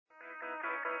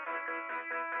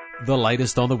the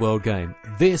latest on the world game.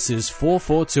 This is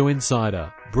 442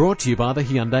 Insider, brought to you by the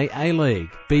Hyundai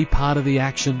A-League. Be part of the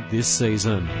action this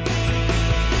season.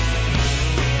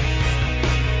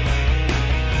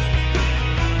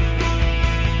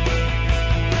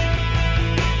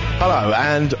 Hello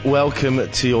and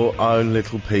welcome to your own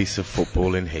little piece of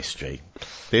football in history.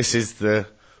 This is the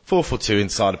 442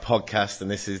 Insider podcast,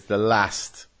 and this is the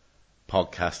last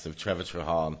podcast of Trevor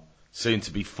Trahan, soon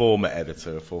to be former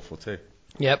editor of 442.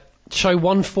 Yep. Show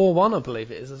 141, I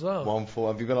believe it is as well.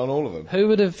 141. Have you been on all of them? Who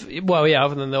would have... Well, yeah,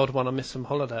 other than the odd one I missed from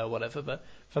holiday or whatever, but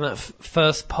from that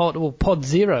first pod, well, pod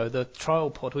 0, the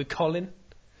trial pod with Colin.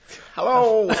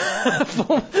 Hello!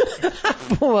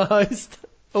 Former host.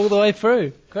 All the way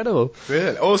through. Incredible.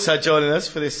 Brilliant. Also joining us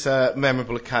for this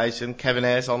memorable occasion, Kevin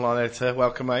Ayres, online editor.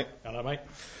 Welcome, mate. Hello, mate.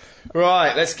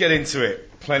 Right, let's get into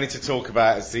it. Plenty to talk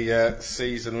about as the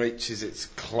season reaches its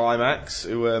climax.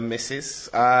 Who misses?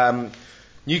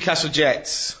 Newcastle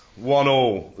Jets,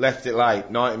 1-1, left it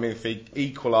late. 90-minute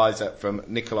equaliser from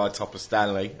Nikolai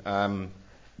Topper-Stanley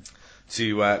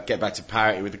to get back to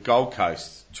parity with the Gold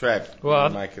Coast. Trev, what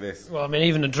do you make of this? Well, I mean,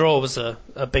 even a draw was a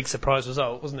big surprise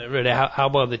result, wasn't it, really? How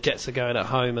well the Jets are going at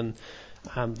home and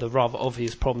the rather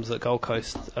obvious problems that Gold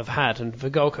Coast have had. And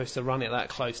for Gold Coast to run it that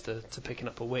close to picking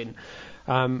up a win,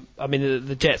 I mean,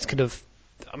 the Jets could have...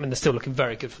 I mean, they're still looking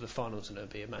very good for the finals, and it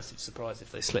would be a massive surprise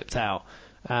if they slipped out.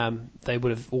 They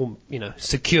would have all,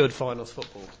 secured finals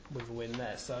football with a win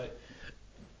there. So,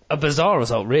 a bizarre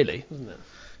result, really, wasn't it?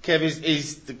 Kev,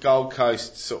 is the Gold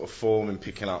Coast sort of form in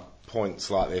picking up points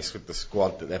like this with the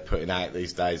squad that they're putting out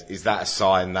these days? Is that a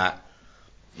sign that,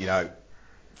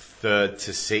 third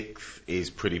to sixth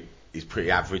is pretty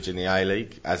average in the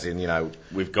A-League? As in,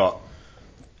 we've got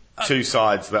two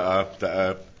sides that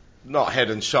are not head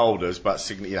and shoulders,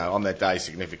 but on their day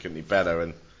significantly better.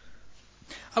 And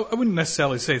I wouldn't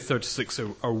necessarily say third to sixth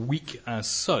are weak as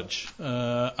such.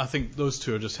 I think those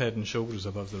two are just head and shoulders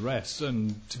above the rest.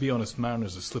 And to be honest,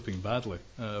 Mariners are slipping badly.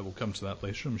 We'll come to that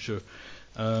later, I'm sure.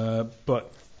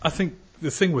 But I think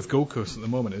the thing with Gold Coast at the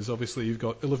moment is obviously you've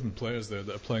got 11 players there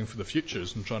that are playing for the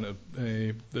futures and trying to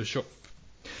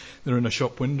they're in a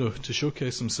shop window to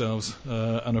showcase themselves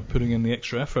and are putting in the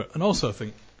extra effort. And also I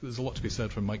think there's a lot to be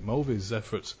said for Mike Mulvey's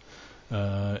efforts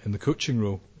in the coaching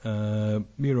role.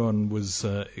 Miron was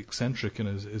eccentric in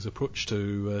his approach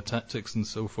to tactics and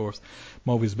so forth.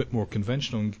 Mulvey's a bit more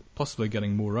conventional and possibly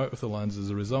getting more out of the lads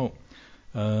as a result.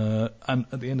 And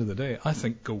at the end of the day, I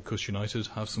think Gold Coast United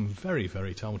have some very,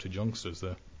 very talented youngsters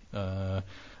there.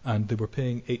 And they were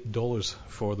paying $8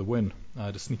 for the win. I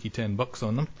had a sneaky $10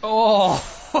 on them. Oh,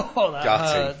 that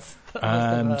hurts.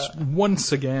 And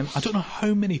once again, I don't know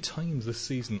how many times this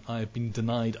season I have been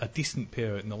denied a decent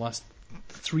payout in the last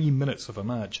 3 minutes of a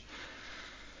match.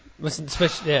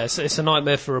 Especially, yeah, it's a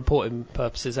nightmare for reporting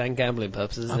purposes and gambling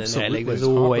purposes, isn't it? In the league, there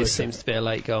always seems to be a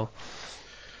late goal.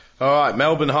 All right,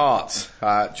 Melbourne Heart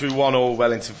drew 1-1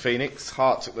 Wellington Phoenix.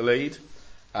 Heart took the lead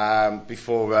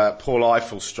before Paul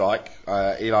Eiffel's strike.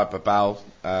 Eli Babal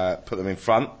put them in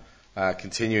front,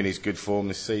 continuing his good form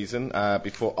this season,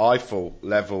 before Eiffel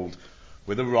levelled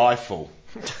with a rifle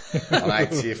on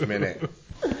 80th minute.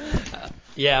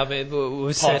 Yeah, I mean,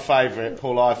 we said favourite,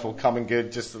 Paul Eiffel, coming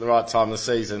good just at the right time of the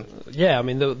season. Yeah, I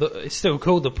mean, it's still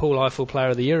called the Paul Eiffel Player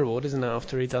of the Year award, isn't it?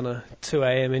 After he'd done a 2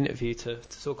 a.m. interview to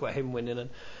talk about him winning,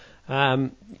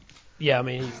 and yeah, I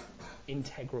mean, he's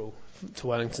integral to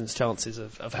Wellington's chances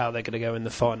of how they're going to go in the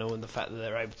final, and the fact that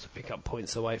they're able to pick up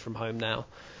points away from home now.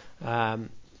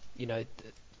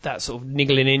 That sort of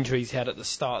niggling injuries he had at the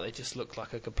start, they just looked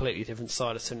like a completely different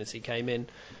side as soon as he came in.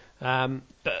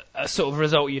 But a sort of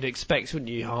result you'd expect, wouldn't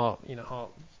you? Heart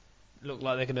look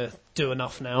like they're going to do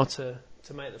enough now to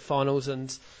make the finals,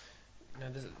 and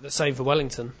the same for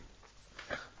Wellington.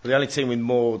 Well, the only team with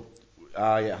more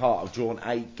Heart have drawn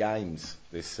 8 games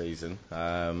this season,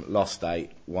 lost 8,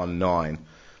 won 9.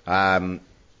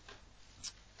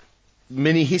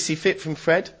 Mini hissy fit from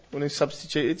Fred when he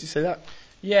substituted. Did you see that?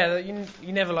 Yeah, you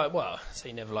never like. Well, so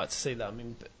you never like to see that. I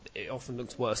mean, but it often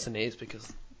looks worse than it is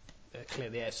because they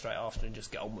clear the air straight after and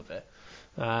just get on with it.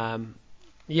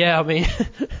 Yeah, I mean,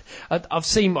 I've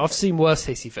seen worse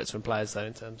hissy fits from players though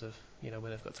in terms of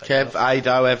when they've got to take Kev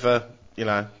Ado ever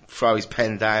throw his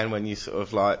pen down when you sort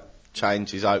of like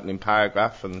change his opening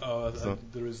paragraph and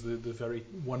there is the very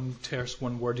terse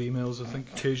one word emails I think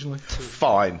occasionally.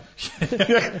 Fine.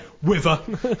 Wither.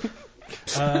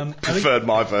 Preferred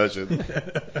my version.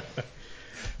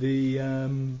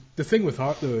 The thing with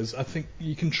Hart though is I think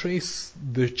you can trace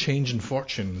the change in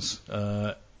fortunes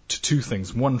to two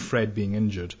things. One, Fred being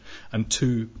injured, and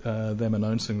two, them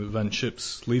announcing that Van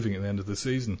Schip's leaving at the end of the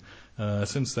season.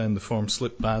 Since then, the form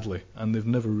slipped badly, and they've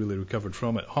never really recovered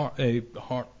from it.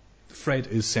 Fred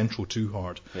is central to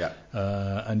Hart,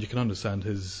 and you can understand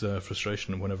his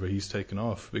frustration whenever he's taken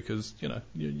off, because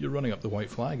you're running up the white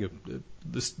flag.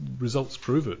 The results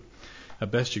prove it.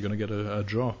 At best, you're going to get a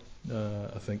draw,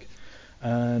 I think.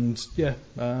 And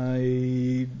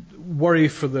I worry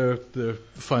for the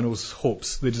finals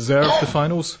hopes. They deserve the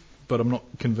finals, but I'm not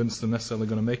convinced they're necessarily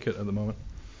going to make it at the moment.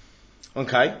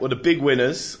 Okay, well, the big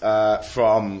winners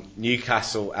from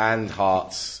Newcastle and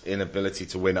Hearts' inability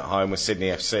to win at home were Sydney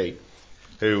FC,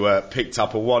 who picked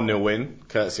up a 1-0 win,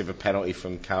 courtesy of a penalty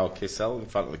from Carol Kissel in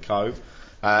front of the Cove,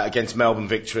 against Melbourne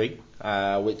Victory,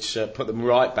 which put them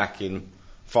right back in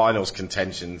finals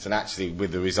contentions. And actually,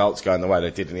 with the results going the way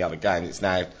they did in the other game, it's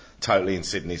now totally in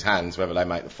Sydney's hands whether they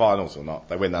make the finals or not.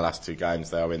 They win their last two games,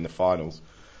 they are in the finals,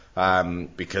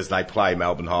 because they play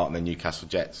Melbourne Heart and the Newcastle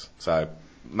Jets. So,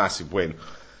 massive win.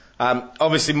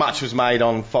 Obviously, much was made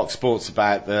on Fox Sports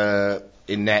about the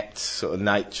inept sort of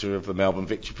nature of the Melbourne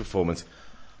Victory performance.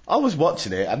 I was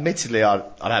watching it. Admittedly, I'd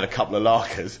had a couple of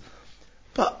larkers,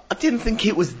 but I didn't think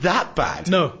it was that bad.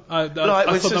 No, I thought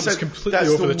that was completely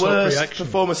over the top reaction. That's the worst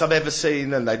performance I've ever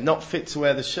seen, and they'd not fit to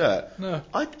wear the shirt. No.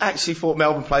 I actually thought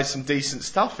Melbourne played some decent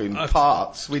stuff in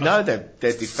parts. We know their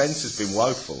defence has been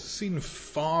woeful. I've seen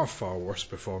far, far worse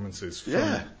performances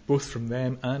both from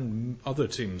them and other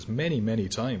teams many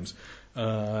times.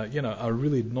 I'm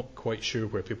really not quite sure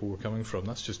where people were coming from.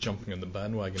 That's just jumping on the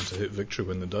bandwagon to hit victory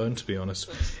when they're down, to be honest.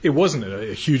 It wasn't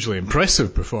a hugely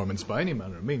impressive performance by any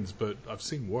manner of means, but I've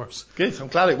seen worse. Good. I'm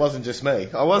glad it wasn't just me.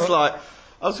 I was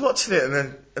watching it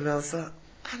and I was like,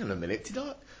 hang on a minute,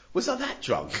 was I that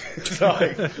drunk?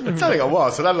 I don't think I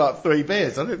was. I had like 3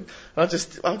 beers. I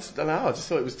just don't know. I just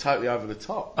thought it was totally over the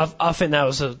top. I think that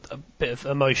was a bit of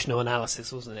emotional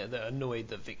analysis, wasn't it? That annoyed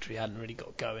that Victory hadn't really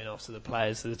got going after the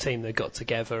players, the team that got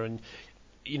together, and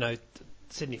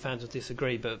Sydney fans will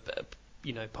disagree, but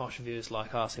partial viewers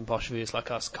like us, impartial viewers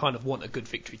like us, kind of want a good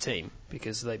Victory team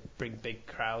because they bring big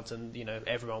crowds and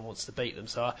everyone wants to beat them.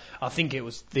 So I think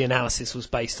the analysis was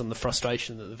based on the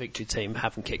frustration that the Victory team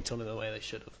haven't kicked on in the way they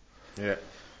should have. Yeah.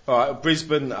 All right.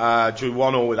 Brisbane drew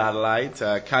 1-1 with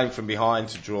Adelaide. Came from behind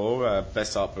to draw.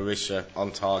 Besart Berisha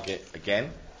on target again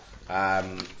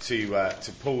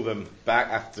to pull them back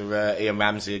after Ian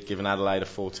Ramsey had given Adelaide a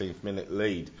 14th minute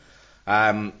lead.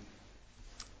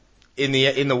 In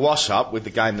the wash-up with the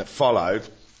game that followed,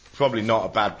 probably not a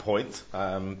bad point,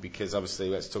 because obviously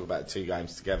let's talk about the two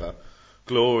games together.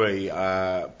 Glory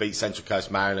beat Central Coast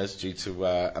Mariners due to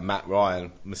a Matt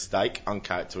Ryan mistake,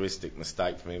 uncharacteristic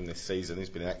mistake from him this season. He's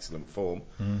been in excellent form.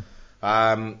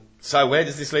 So where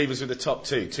does this leave us with the top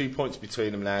two? 2 points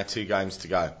between them now, 2 games to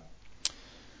go.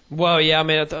 Well, yeah, I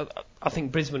mean, I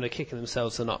think Brisbane are kicking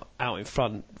themselves they're not out in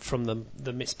front from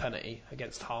the missed penalty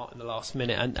against Hart in the last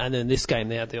minute, and in this game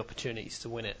they had the opportunities to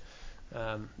win it.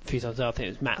 A few times I think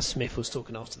it was Matt Smith was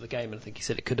talking after the game, and I think he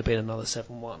said it could have been another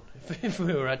 7-1 if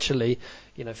we were actually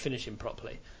finishing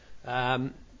properly.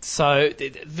 So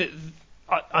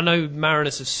I know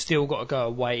Mariners have still got to go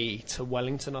away to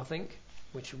Wellington, I think,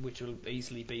 which will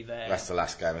easily be their... That's the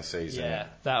last game of the season. Yeah,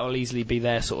 that will easily be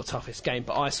their sort of toughest game.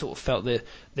 But I sort of felt that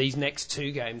these next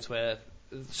 2 games the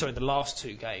last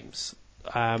 2 games,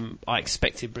 I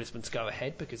expected Brisbane to go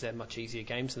ahead because they're much easier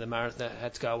games, and the Mariners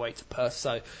had to go away to Perth.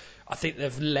 So I think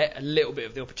they've let a little bit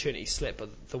of the opportunity slip, but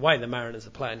the way the Mariners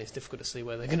are playing, it's difficult to see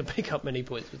where they're going to pick up many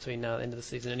points between now and the end of the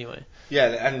season anyway. Yeah,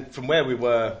 and from where we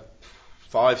were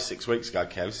 5-6 weeks ago,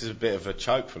 Kev, this is a bit of a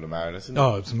choke for the Mariners, isn't it?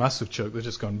 Oh, it's a massive choke. They've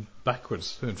just gone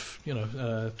backwards,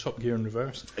 top gear in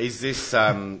reverse. Is this,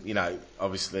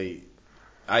 obviously,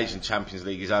 Asian Champions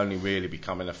League is only really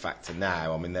becoming a factor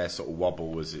now. I mean, their sort of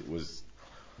wobble was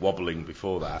wobbling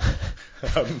before that.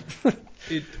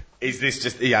 Is this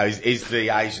just, is the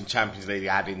Asian Champions League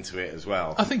adding to it as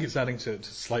well? I think it's adding to it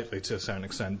slightly to a certain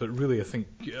extent, but really I think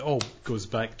it all goes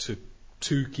back to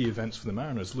 2 key events for the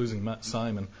Mariners, losing Matt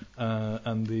Simon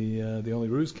and the Ollie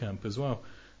Roos camp as well.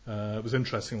 It was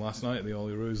interesting last night at the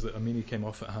Ollie Roos that Amini came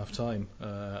off at half-time,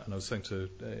 and I was saying to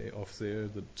off the air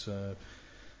that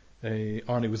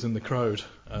Arnie was in the crowd,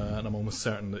 and I'm almost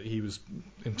certain that he was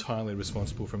entirely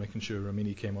responsible for making sure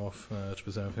Ramini came off to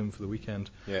preserve him for the weekend.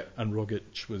 Yeah. And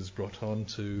Rogic was brought on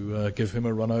to give him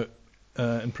a run out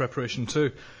in preparation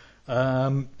too.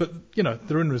 But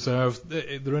they're in reserve.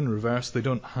 They're in reverse. They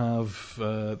don't have.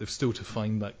 They've still to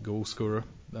find that goal scorer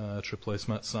to replace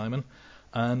Matt Simon.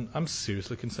 And I'm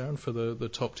seriously concerned for the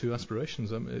top 2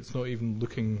 aspirations. It's not even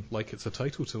looking like it's a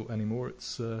title tilt anymore.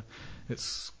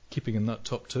 It's keeping in that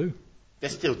top 2. They're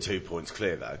still 2 points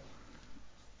clear, though.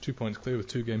 2 points clear with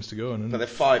 2 games to go. But they're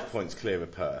 5 points clear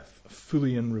of Perth.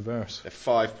 Fully in reverse. They're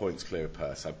 5 points clear of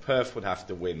Perth. So Perth would have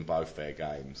to win both their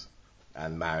games,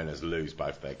 and Mariners lose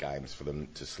both their games for them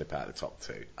to slip out of the top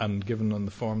 2. And given on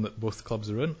the form that both clubs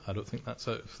are in, I don't think that's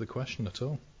out of the question at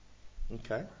all.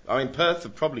 Okay. I mean, Perth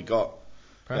have probably got...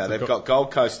 they've got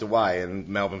Gold Coast away and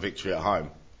Melbourne Victory at home.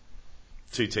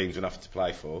 2 teams enough to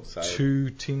play for. So 2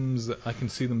 teams that I can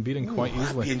see them beating quite easily.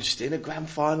 That'd be interesting, a grand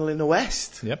final in the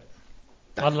West. Yep.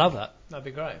 I'd love that. That'd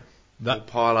be great. That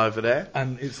pile over there.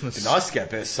 And it's It'd be nice to get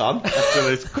a bit of sun after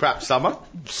this crap summer.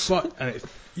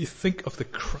 You think of the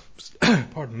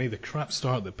crap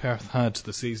start that Perth had to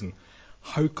the season,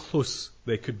 how close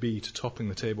they could be to topping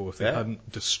the table if they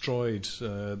hadn't destroyed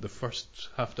the first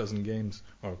half dozen games,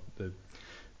 or the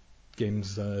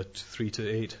games 3 to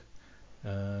 8.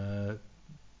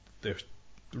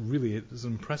 It's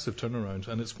an impressive turnaround,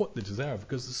 and it's what they deserve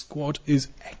because the squad is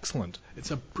excellent.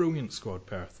 It's a brilliant squad,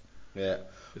 Perth. Yeah.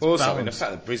 It's Also, balanced. I mean, the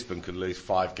fact that Brisbane could lose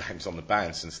 5 games on the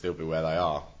bounce and still be where they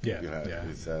are,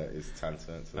 is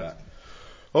tantamount to that.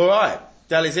 All right,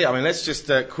 that is it. I mean, let's just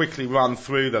quickly run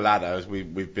through the ladder as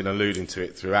we've been alluding to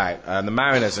it throughout. The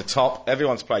Mariners are top.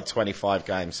 Everyone's played 25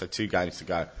 games, so 2 games to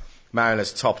go.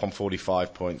 Mariners top on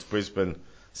 45 points. Brisbane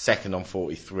second on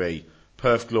 43.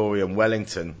 Perth Glory and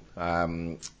Wellington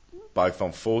both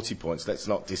on 40 points. Let's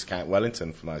not discount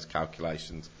Wellington from those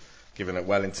calculations, given that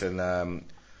Wellington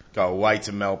go away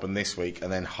to Melbourne this week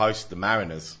and then host the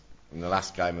Mariners in the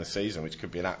last game of the season, which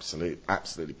could be an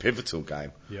absolutely pivotal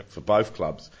game for both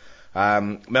clubs.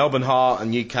 Melbourne Heart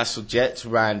and Newcastle Jets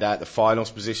round out the finals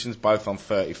positions, both on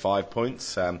 35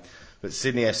 points. But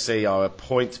Sydney FC are a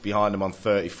point behind them on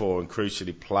 34 and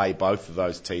crucially play both of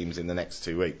those teams in the next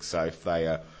 2 weeks. So if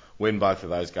they win both of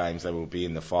those games, they will be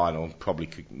in the final. Probably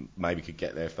could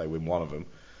get there if they win one of them.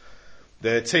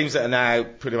 The teams that are now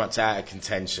pretty much out of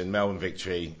contention, Melbourne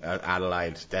Victory,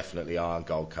 Adelaide definitely are, and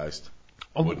Gold Coast,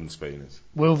 Wooden Spooners.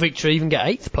 Will Victory even get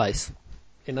 8th place?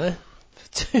 You know,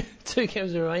 2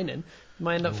 games remaining.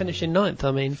 Might end up finishing 9th.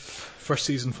 I mean, first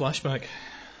season flashback.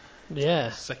 Yeah.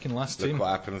 Second last Look team.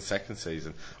 what happened in the second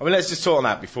season. I mean, let's just talk on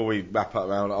that before we wrap up.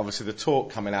 Obviously, the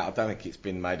talk coming out, I don't think it's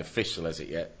been made official as it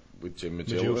yet with Jim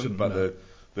Magilton, but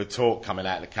the talk coming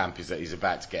out of the camp is that he's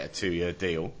about to get a 2-year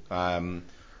deal.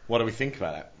 What do we think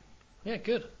about that? Yeah,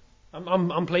 good.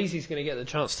 I'm pleased he's going to get the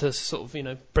chance to sort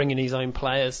of, bring in his own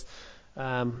players,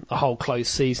 a whole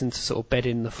closed season to sort of bed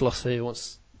in the philosophy he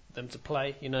wants them to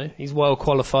play. He's well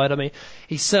qualified. I mean,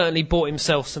 he's certainly bought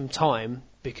himself some time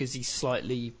because he's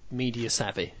slightly media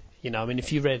savvy. I mean,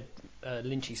 if you read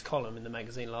Lynchy's column in the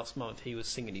magazine last month, he was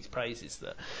singing his praises,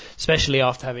 that especially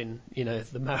after having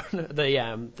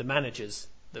the managers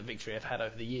that Victory have had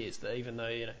over the years, that even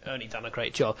though Ernie done a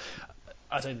great job,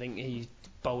 I don't think he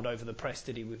bowled over the press,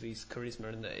 did he, with his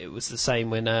charisma, and it was the same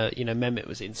when Mehmet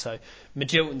was in. So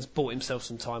Magilton's bought himself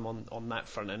some time on that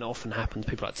front, and it often happens.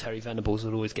 People like Terry Venables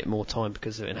would always get more time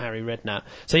because of it, and Harry Redknapp.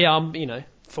 So yeah, I'm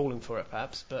falling for it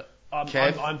perhaps, but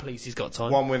I'm pleased he's got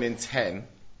time. 1 win in 10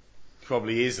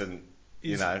 probably isn't.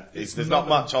 There's not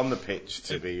much on the pitch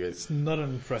to be. It's not an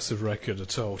impressive record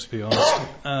at all, to be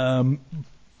honest.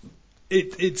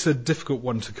 It's a difficult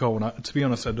one to call, and to be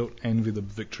honest, I don't envy the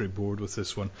Victory board with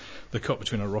this one. They're caught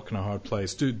between a rock and a hard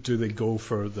place. Do they go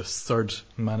for the 3rd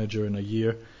manager in a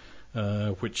year,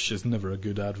 which is never a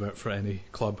good advert for any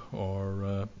club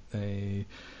or a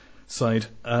side,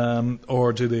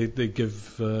 or do they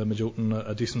give Magilton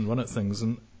a decent run at things?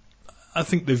 And I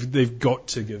think they've got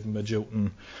to give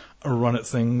Magilton a run at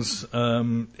things.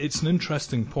 It's an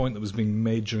interesting point that was being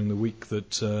made during the week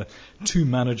that 2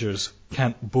 managers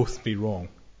can't both be wrong.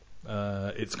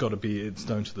 It's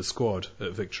down to the squad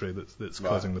at Victory that's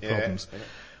causing the problems. Yeah.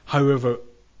 However,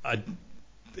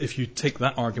 if you take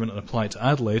that argument and apply it to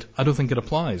Adelaide, I don't think it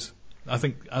applies. I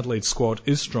think Adelaide's squad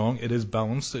is strong, it is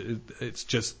balanced, it's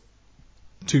just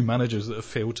 2 managers that have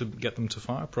failed to get them to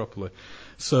fire properly.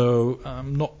 So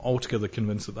I'm not altogether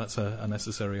convinced that that's a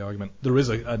necessary argument. There is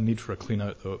a need for a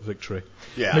clean-out, though, at Victory.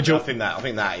 Yeah, I think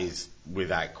that is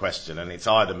without question, and it's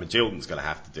either Magilton's going to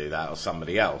have to do that or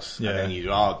somebody else. Yeah. And then you'd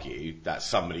argue that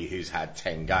somebody who's had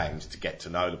 10 games to get to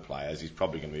know the players is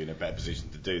probably going to be in a better position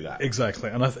to do that.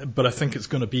 Exactly, but I think it's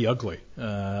going to be ugly.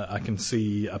 I can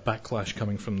see a backlash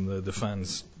coming from the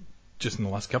fans just in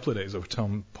the last couple of days over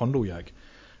Tom Pondoljak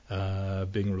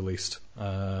being released,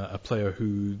 a player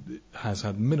who has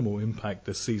had minimal impact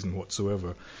this season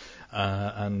whatsoever,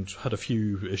 and had a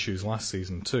few issues last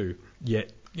season too.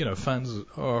 Yet, fans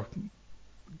are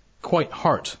quite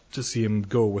hurt to see him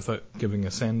go without giving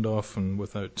a send-off and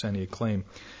without any acclaim.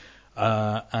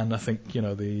 And I think,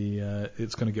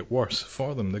 it's going to get worse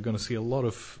for them. They're going to see a lot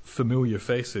of familiar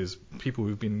faces, people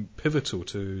who've been pivotal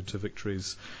to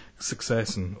Victory's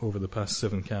success over the past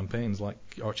 7 campaigns, like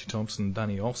Archie Thompson,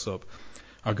 Danny Alsop,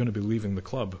 are going to be leaving the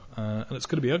club. And it's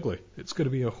going to be ugly. It's going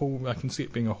to be I can see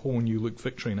it being a whole new look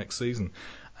Victory next season.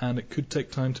 And it could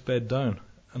take time to bed down.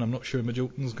 And I'm not sure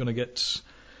Midgelton's going to get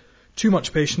too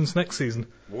much patience next season.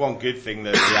 One good thing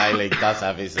that the A-League does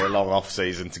have is a long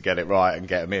off-season to get it right and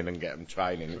get them in and get them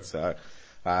training. So,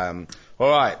 all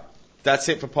right, that's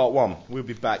it for part 1. We'll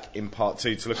be back in part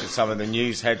 2 to look at some of the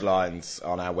news headlines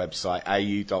on our website,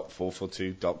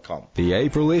 au.442.com. The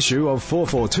April issue of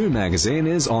 442 magazine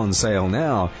is on sale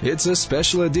now. It's a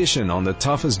special edition on the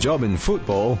toughest job in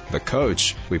football, the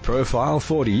coach. We profile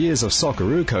 40 years of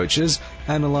Socceroo coaches,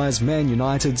 analyse Man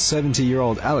United's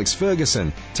 70-year-old Alex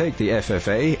Ferguson, take the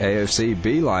FFA AFC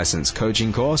B licence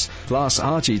coaching course, plus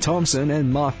Archie Thompson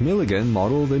and Mark Milligan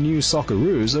model the new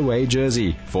Socceroos away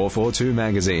jersey. 442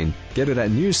 magazine. Get it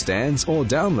at newsstands or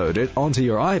download it onto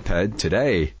your iPad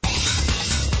today.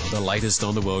 The latest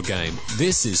on the world game.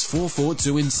 This is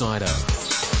 442 Insider.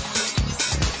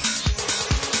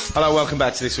 Hello, welcome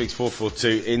back to this week's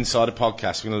 442 Insider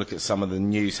podcast. We're going to look at some of the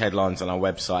news headlines on our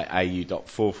website,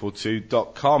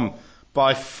 au.442.com.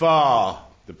 By far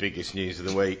the biggest news of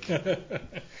the week.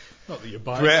 Not that you're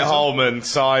biased. Brett Holman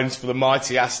signs for the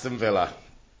mighty Aston Villa.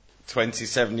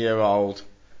 27-year-old.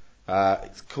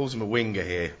 It calls him a winger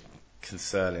here.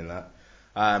 Concerning that.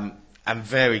 I'm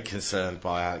very concerned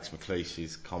by Alex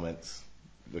McLeish's comments.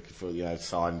 Looking for,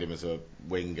 signed him as a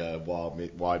winger,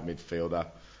 wide midfielder.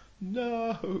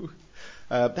 No.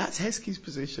 That's Heskey's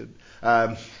position.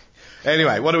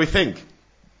 Anyway, what do we think?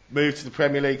 Move to the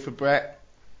Premier League for Brett?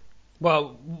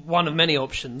 Well, one of many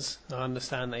options I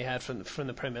understand they had from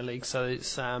the Premier League. So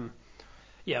it's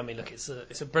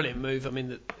it's a brilliant move. I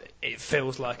mean, it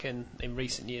feels like in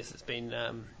recent years there's been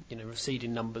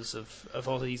receding numbers of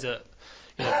Aussies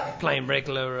playing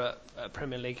regular at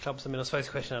Premier League clubs. I mean, I suppose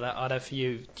the question I'd have for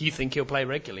you: do you think he'll play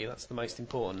regularly? That's the most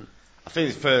important. I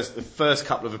think the first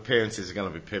couple of appearances are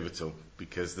going to be pivotal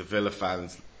because the Villa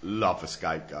fans love a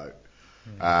scapegoat.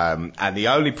 And the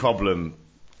only problem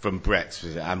from Brett's,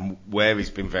 and where he's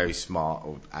been very smart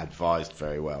or advised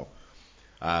very well,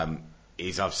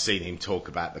 is I've seen him talk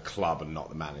about the club and not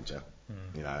the manager.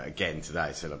 Again today,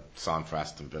 he said, signed for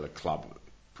Aston Villa club,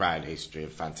 proud history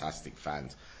of fantastic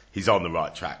fans. He's on the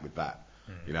right track with that,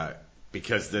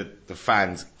 because the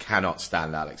fans cannot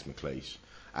stand Alex McLeish.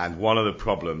 And one of the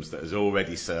problems that has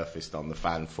already surfaced on the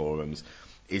fan forums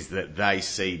is that they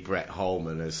see Brett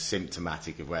Holman as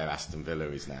symptomatic of where Aston Villa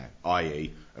is now,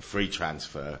 i.e. a free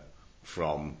transfer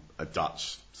from a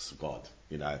Dutch squad,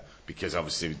 because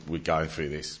obviously we're going through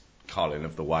this culling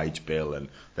of the wage bill, and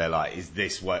they're like, is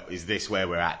this where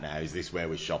we're at now? Is this where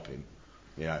we're shopping?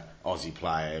 Aussie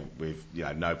player with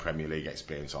no Premier League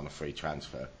experience on a free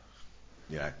transfer.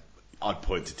 I'd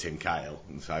point to Tim Cahill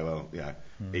and say, well,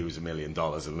 he was $1 million,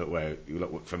 and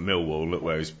look from Millwall, look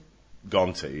where he's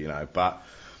gone to, But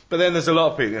then there's a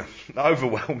lot of people,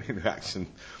 overwhelming reaction,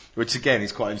 which again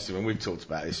is quite interesting. When we've talked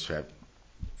about this, Trev,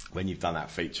 when you've done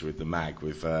that feature with the mag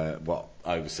with what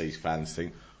overseas fans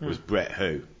think, was Brett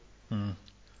who?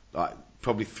 Like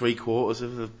probably 3/4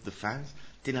 of the fans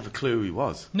didn't have a clue who he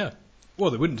was. No.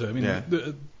 Well, they wouldn't do. I mean,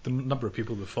 the number of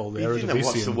people that follow the Eredivisie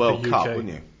watch the in World the Cup, UK,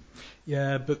 wouldn't you?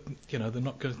 Yeah, but they're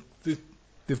not going.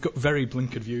 They've got very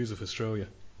blinkered views of Australia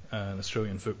and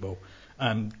Australian football,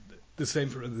 and the same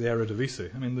for the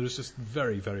Eredivisie. I mean, there's just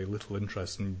very, very little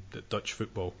interest in Dutch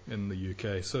football in the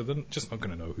UK, so they're just not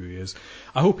going to know who he is.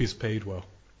 I hope he's paid well,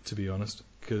 to be honest,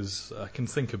 because I can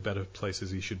think of better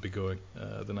places he should be going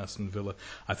than Aston Villa.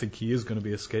 I think he is going to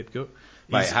be a scapegoat.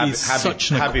 Mate,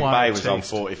 Such an Habib Bey acquired was on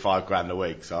taste. $45,000 a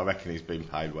week, so I reckon he's been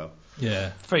paid well.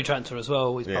 Yeah. Free transfer as well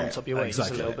always bumps up your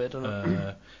wages a little bit, doesn't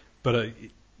it? But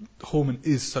Holman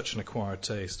is such an acquired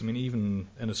taste. I mean, even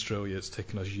in Australia, it's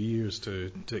taken us years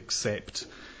to accept.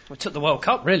 It took the World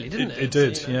Cup, really, didn't it? It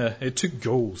did, yeah. It took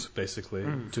goals, basically.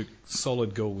 It took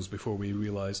solid goals before we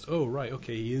realised, oh, right,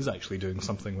 okay, he is actually doing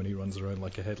something when he runs around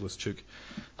like a headless chook.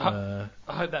 I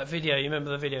hope that video, you remember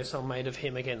the video someone made of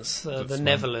him against the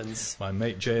Netherlands? My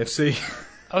mate JFC.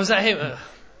 Oh, was that him?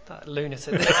 That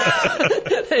lunatic.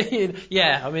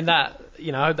 Yeah, I mean, that,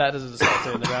 I hope that doesn't start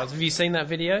doing the rounds. Have you seen that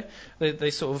video?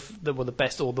 They sort of were the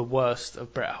best or the worst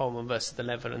of Brett Holman versus the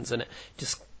Netherlands, and it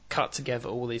just cut together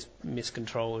all these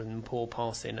miscontrol and poor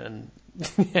passing, and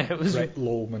it was Brett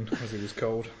Lowman, as he was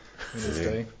called in his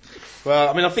day. Well,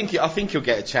 I mean, I think he'll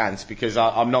get a chance because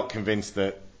I'm not convinced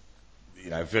that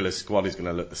Villa's squad is going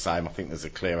to look the same. I think there's a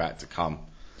clear out to come.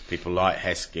 People like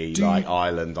Heskey, like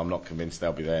Ireland. I'm not convinced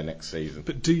they'll be there next season.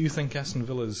 But do you think Aston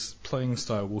Villa's playing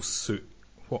style will suit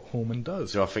what Holman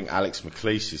does? Do I think Alex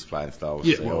McLeish's playing style will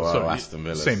suit Aston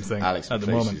Villa's? Same thing. Alex at the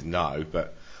McLeish moment. No,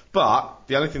 but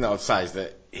the only thing that I would say is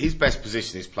that his best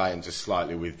position is playing just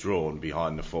slightly withdrawn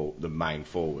behind the main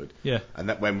forward. Yeah. And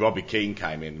that when Robbie Keane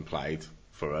came in and played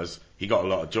for us, he got a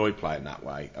lot of joy playing that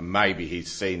way. And maybe he's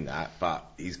seen that, but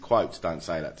his quotes don't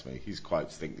say that to me. His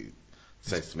quotes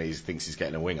says to me he thinks he's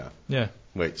getting a winger. Yeah.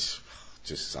 Which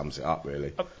just sums it up,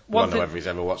 really. I one wonder whether he's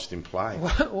ever watched him play.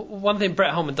 One thing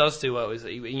Brett Holman does do well is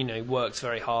that he works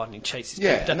very hard and he chases.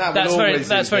 Yeah, people. and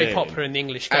That's very popular in the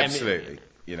English game. Absolutely.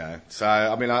 So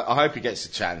I mean, I hope he gets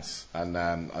a chance, and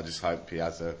I just hope he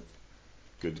has a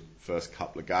good first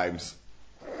couple of games.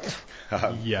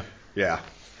 Yeah.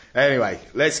 Anyway,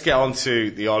 let's get on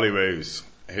to the Olyroos,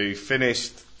 who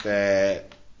finished their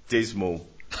dismal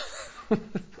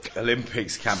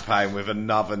Olympics campaign with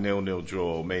another 0-0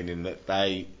 draw, meaning that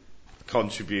they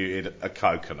contributed a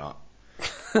coconut.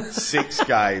 6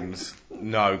 games,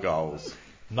 no goals.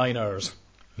 9 hours,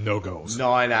 no goals.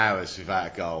 9 hours without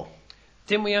a goal.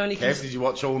 Didn't we only... Kev, did you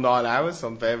watch all 9 hours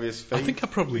on various feeds? I think I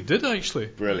probably did, actually.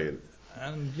 Brilliant.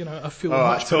 And, I feel all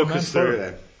right, much better talk man us for through it. it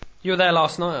then. You were there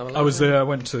last night. I was there. I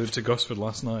went to Gosford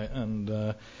last night,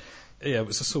 and it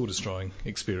was a soul-destroying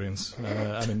experience.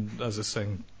 I mean, as I was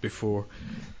saying before,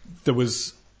 there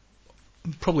was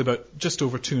probably about just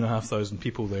over 2,500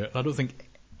 people there. I don't think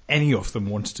any of them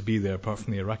wanted to be there, apart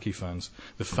from the Iraqi fans.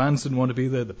 The fans didn't want to be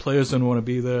there. The players didn't want to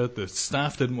be there. The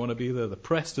staff didn't want to be there. The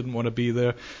press didn't want to be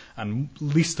there. And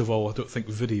least of all, I don't think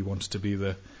Vidi wanted to be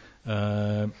there.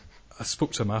 I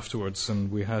spoke to him afterwards,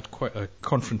 and we had quite a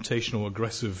confrontational,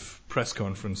 aggressive press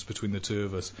conference between the two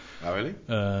of us. Oh, really?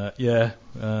 Yeah.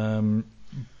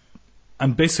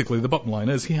 And basically, the bottom line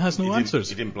is he has no answers.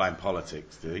 He didn't blame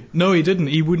politics, did he? No, he didn't.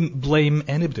 He wouldn't blame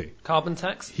anybody. Carbon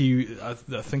tax? I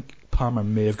think Palmer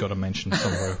may have got a mention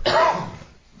somewhere.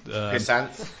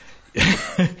 Pissants?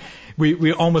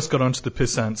 We almost got onto the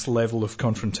pissants level of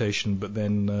confrontation, but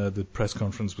then the press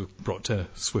conference was brought to a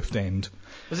swift end.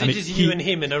 Was it just you and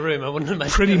him in a room? I wouldn't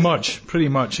imagine. Pretty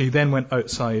much. He then went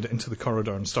outside into the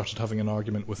corridor and started having an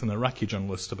argument with an Iraqi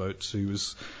journalist who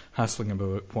was hassling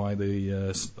about why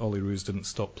the Olyroos didn't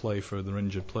stop play for their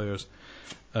injured players.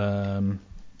 At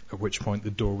which point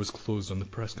the door was closed on the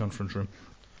press conference room.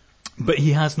 But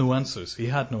he has no answers. He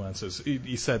had no answers.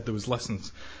 He said there was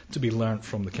lessons to be learnt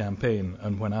from the campaign,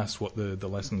 and when asked what the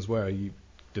lessons were, he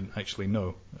didn't actually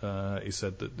know. He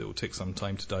said that it will take some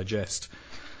time to digest.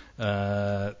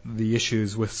 The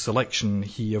issues with selection,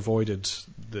 he avoided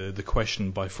the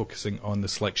question by focusing on the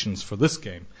selections for this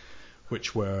game,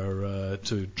 which were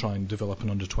to try and develop an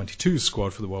under-22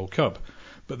 squad for the World Cup,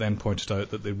 but then pointed out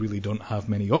that they really don't have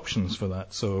many options for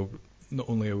that. So not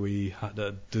only have we had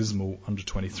a dismal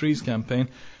under-23s campaign,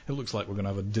 it looks like we're going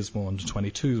to have a dismal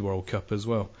under-22s World Cup as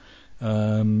well.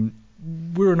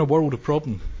 We're in a world of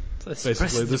problem.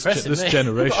 Basically, this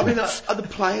generation. I mean, are the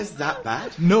players that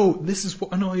bad? No, this is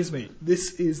what annoys me.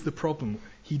 This is the problem.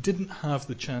 He didn't have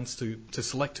the chance to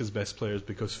select his best players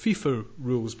because FIFA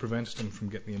rules prevented him from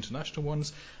getting the international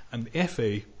ones, and the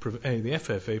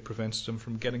FFA prevented him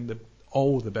from getting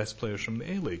all the best players from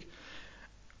the A-League.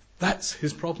 That's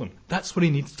his problem. That's what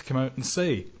he needs to come out and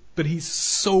say. But he's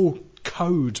so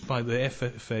cowed by the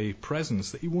FFA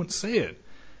presence that he won't say it.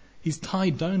 He's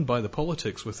tied down by the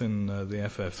politics within the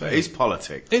FFA. It is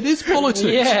politics. It is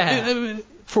politics. Yeah.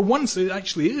 For once, it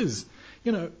actually is.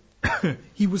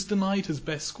 He was denied his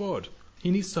best squad. He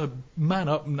needs to man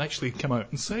up and actually come out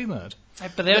and say that.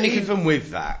 But they only even with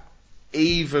that,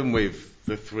 even with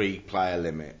the 3-player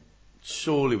limit,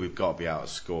 surely we've got to be able to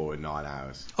score in 9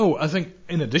 hours. Oh, I think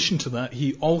in addition to that,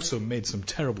 he also made some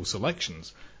terrible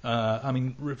selections.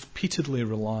 Repeatedly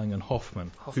relying on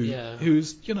Hoffman,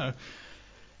 who's,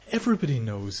 everybody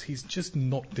knows he's just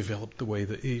not developed the way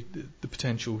that the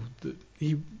potential that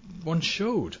he once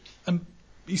showed. And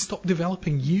he stopped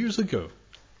developing years ago.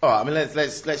 All right, I mean,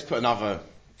 let's put another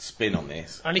spin on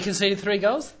this. Only conceded 3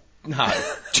 goals? No.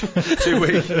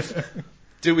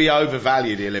 Do we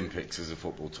overvalue the Olympics as a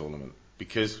football tournament?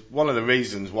 Because one of the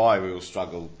reasons why we all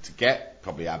struggle to get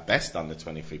probably our best under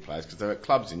 23 players, because there are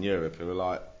clubs in Europe who are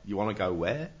like, you want to go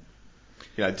where?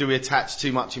 Do we attach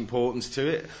too much importance to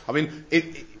it? I mean,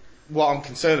 what I'm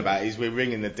concerned about is we're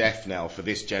ringing the death knell for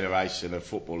this generation of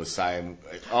footballers saying,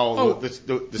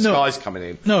 the sky's coming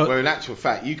in. No. Where in actual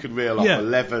fact, you could reel off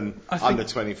 11 under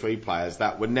 23 players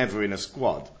that were never in a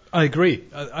squad. I agree,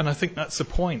 and I think that's the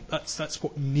point. That's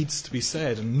what needs to be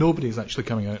said, and nobody's actually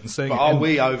coming out and saying but it. Are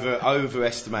we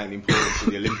overestimating the importance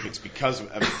of the Olympics because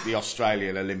of the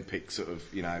Australian Olympics, sort of,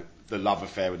 the love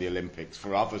affair with the Olympics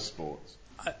for other sports?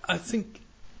 I think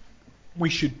we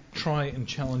should try and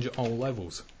challenge at all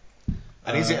levels.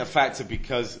 And is it a factor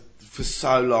because for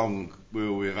so long we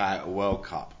were without a World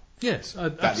Cup? Yes,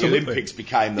 that absolutely. the Olympics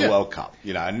became the World Cup,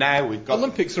 and now we've got...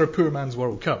 Olympics are a poor man's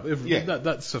World Cup.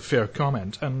 That's a fair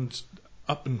comment, and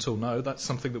up until now, that's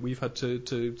something that we've had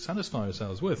to satisfy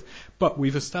ourselves with. But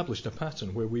we've established a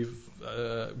pattern where we've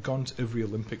gone to every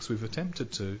Olympics we've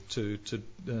attempted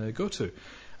to go to.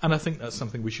 And I think that's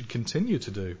something we should continue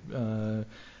to do.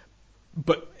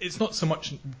 But it's not so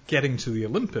much getting to the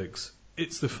Olympics.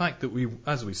 It's the fact that we,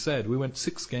 as we said, we went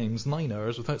 6 games, 9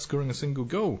 hours without scoring a single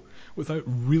goal, without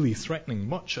really threatening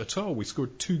much at all. We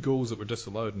scored 2 goals that were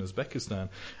disallowed in Uzbekistan,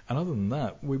 and other than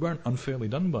that, we weren't unfairly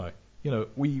done by.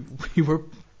 We were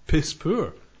piss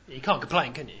poor. You can't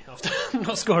complain, can you? After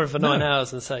not scoring for 9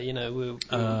 hours and say,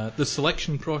 there's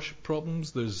selection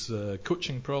problems, there's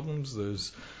coaching problems,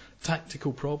 there's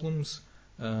tactical problems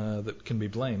that can be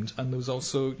blamed, and there's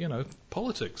also,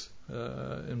 politics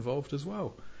involved as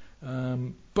well.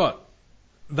 But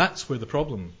that's where the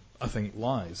problem, I think,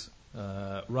 lies,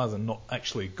 rather than not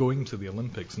actually going to the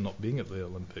Olympics and not being at the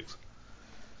Olympics.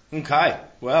 Okay,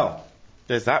 well,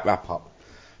 there's that wrap up.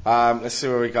 Let's see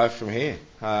where we go from here.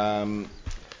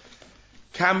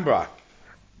 Canberra,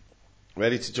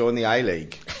 ready to join the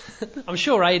A-League. I'm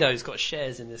sure Ado's got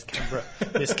shares in this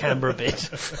Canberra bid.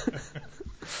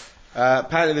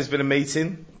 Apparently there's been a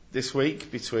meeting this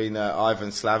week between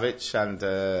Ivan Slavic and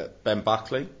Ben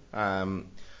Buckley,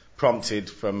 prompted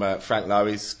from Frank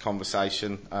Lowy's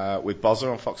conversation with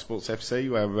Bozza on Fox Sports FC,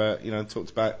 where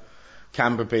talked about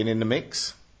Canberra being in the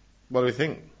mix. What do we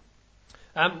think?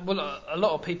 Well, a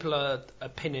lot of people are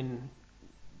pinning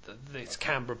this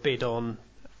Canberra bid on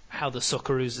how the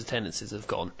Socceroos attendances have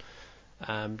gone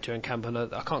during Canberra.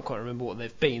 I can't quite remember what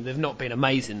they've been. They've not been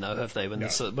amazing, though, have they? When the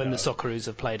Socceroos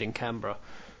have played in Canberra,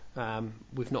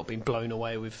 we've not been blown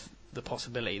away with the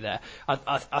possibility there.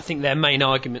 I think their main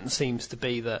argument seems to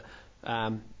be that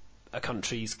a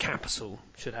country's capital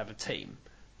should have a team.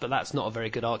 But that's not a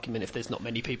very good argument if there's not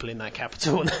many people in that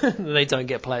capital and they don't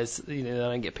get players, they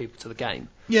don't get people to the game.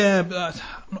 Yeah, but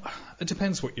it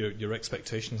depends what your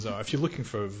expectations are. If you're looking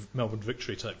for a Melbourne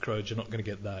Victory type crowd, you're not going to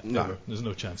get that. No. There's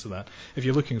no chance of that. If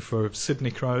you're looking for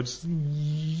Sydney crowds,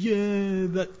 yeah,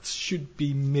 that should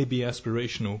be maybe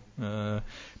aspirational.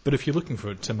 But if you're looking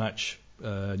for it to match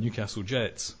Newcastle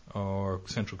Jets or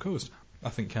Central Coast, I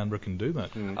think Canberra can do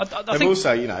that.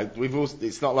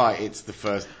 It's not like it's the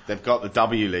first. They've got the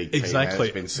W League team that's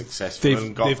been successful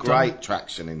and got great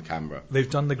traction in Canberra. They've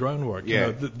done the groundwork.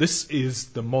 Yeah. This is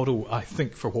the model, I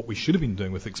think, for what we should have been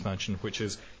doing with expansion, which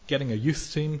is getting a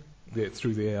youth team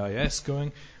through the AIS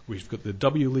going. We've got the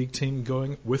W League team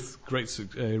going with great,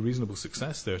 reasonable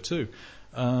success there too.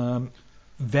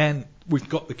 Then we've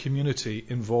got the community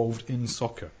involved in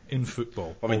soccer, in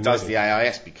football. Does the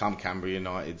AIS become Canberra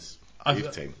United's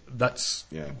youth team? That's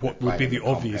what would be the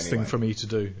obvious thing for me to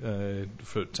do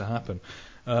for it to happen.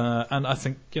 And I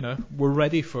think we're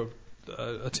ready for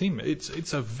a team.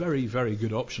 It's a very, very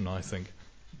good option, I think,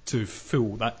 to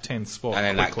fill that 10th spot. And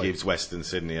then quickly. That gives Western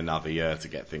Sydney another year to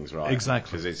get things right.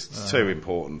 Exactly, because it's too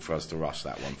important for us to rush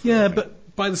that one. Yeah,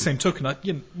 but by the same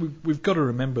token, we've got to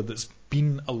remember there's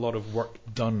been a lot of work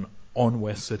done on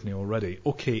West Sydney already.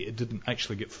 Okay, it didn't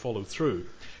actually get followed through,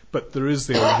 but there is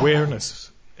the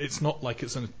awareness. It's not like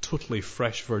it's in a totally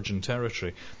fresh virgin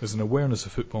territory. There's an awareness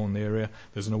of football in the area.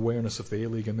 There's an awareness of the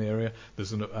A-League in the area.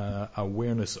 There's an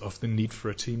awareness of the need for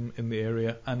a team in the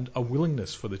area and a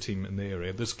willingness for the team in the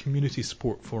area. There's community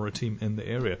support for a team in the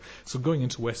area. So going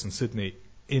into Western Sydney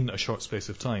in a short space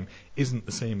of time isn't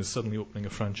the same as suddenly opening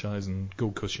a franchise in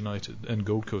Gold Coast United and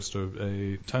Gold Coast or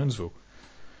Townsville.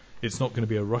 It's not going to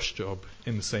be a rush job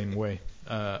in the same way.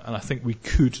 And I think we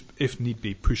could, if need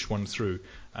be, push one through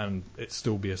and it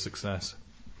still be a success.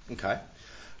 Okay.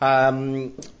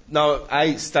 Staying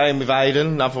with Aidan,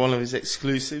 another one of his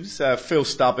exclusives, Phil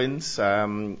Stubbins,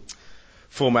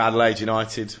 former Adelaide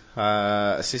United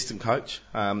assistant coach.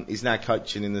 He's now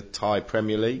coaching in the Thai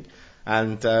Premier League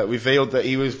and revealed that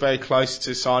he was very close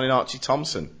to signing Archie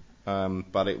Thompson.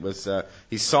 But it was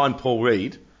he signed Paul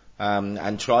Reed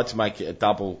and tried to make it a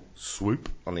double swoop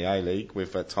on the A-League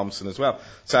with Thompson as well.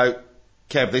 So,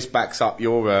 Kev, this backs up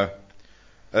your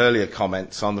earlier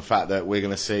comments on the fact that we're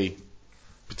going to see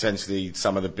potentially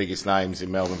some of the biggest names in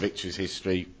Melbourne Victory's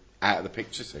history out of the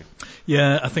picture soon.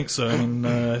 Yeah, I think so. I mean,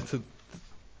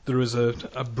 there is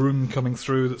a broom coming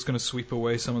through that's going to sweep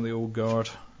away some of the old guard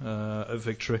at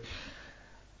Victory.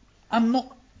 I'm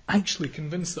not actually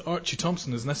convinced that Archie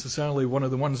Thompson is necessarily one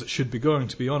of the ones that should be going,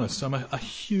 to be honest. I'm a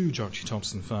huge Archie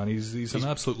Thompson fan. He's an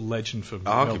absolute legend for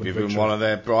Melbourne Arguably Victory. been one of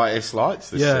their brightest lights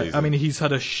this season. Yeah, I mean, he's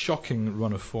had a shocking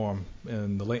run of form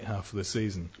in the late half of the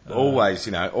season. Always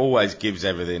gives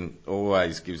everything,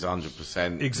 always gives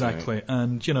 100%. Exactly,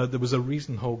 and there was a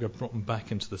reason Holger brought him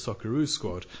back into the Socceroos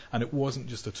squad, and it wasn't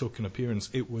just a token appearance,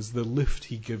 it was the lift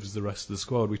he gives the rest of the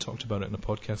squad. We talked about it in a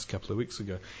podcast a couple of weeks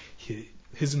ago.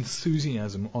 His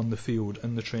enthusiasm on the field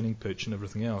and the training pitch and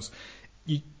everything else,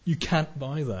 you can't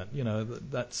buy that.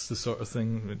 That's the sort of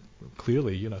thing.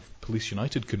 Clearly, Police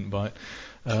United couldn't buy it.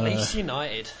 Police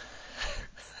United,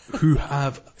 who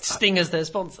have Sting as their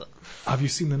sponsor. Have you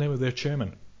seen the name of their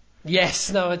chairman? Yes,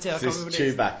 no, I can't remember what it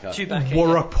is. Chewbacca.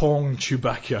 Warapong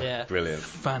Chewbacca. Yeah. Brilliant.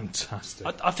 Fantastic.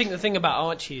 I think the thing about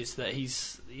Archie is that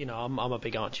he's, I'm a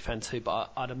big Archie fan too,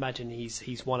 but I'd imagine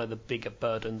he's one of the bigger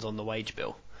burdens on the wage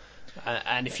bill.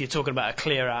 And if you're talking about a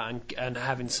clear out and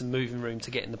having some moving room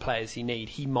to get in the players you need,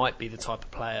 he might be the type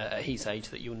of player at his age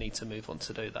that you'll need to move on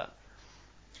to do that.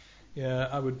 Yeah,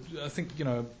 I think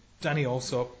Danny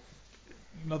Alsop,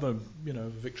 another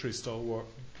Victory stalwart,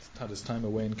 had his time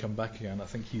away and come back again. I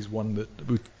think he's one that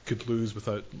we could lose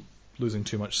without losing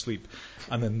too much sleep.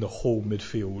 And then the whole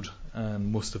midfield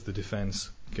and most of the defence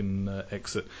can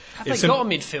exit. Have they got a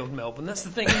midfield, Melbourne? That's the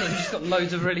thing, isn't it? They've just got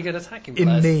loads of really good attacking in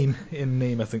players. In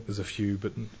name, I think there's a few,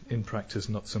 but in practice,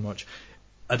 not so much.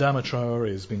 Adama Traore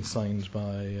has been signed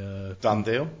by... Done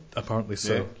deal? Apparently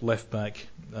so. Yeah. Left back,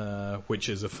 which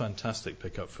is a fantastic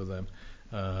pickup for them.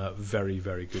 Very,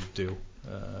 very good deal.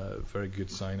 Very good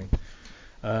signing.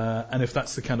 And if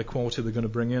that's the kind of quality they're going to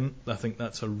bring in, I think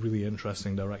that's a really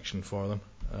interesting direction for them.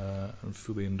 And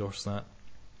fully endorse that.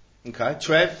 Okay,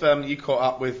 Trev, you caught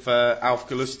up with Alf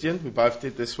Galustian, we both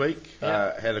did this week,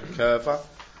 head of Curva,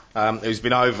 who's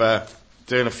been over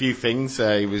doing a few things.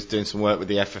 He was doing some work with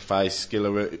the FFA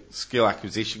skill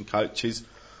acquisition coaches.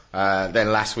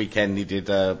 Then last weekend he did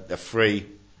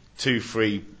two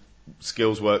free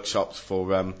skills workshops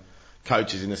for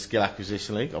coaches in the skill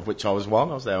acquisition league, of which I was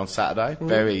one. I was there on Saturday.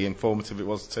 Very informative it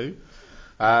was too.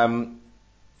 And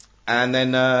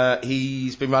then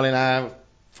he's been running our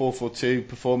 442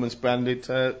 performance branded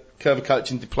Curva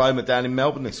coaching diploma down in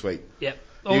Melbourne this week. Yep.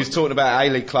 He was talking about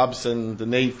A-League clubs and the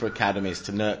need for academies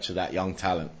to nurture that young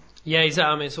talent. Yeah, it's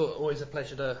always a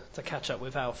pleasure to catch up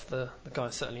with Alf. The guy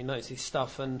certainly knows his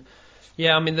stuff. And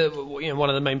yeah, I mean, one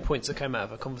of the main points that came out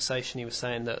of a conversation, he was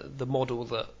saying that the model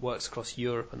that works across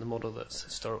Europe and the model that's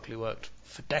historically worked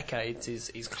for decades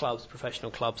is clubs,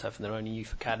 professional clubs having their own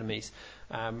youth academies,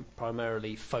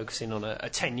 primarily focusing on a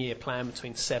 10-year plan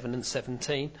between 7 and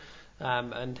 17.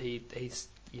 And he's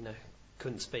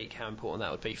couldn't speak how important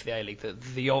that would be for the A-League.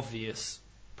 The obvious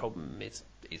problem is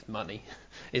money.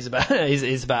 is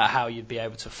about how you'd be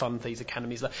able to fund these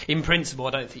academies. In principle,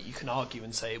 I don't think you can argue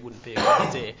and say it wouldn't be a good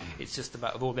idea. It's just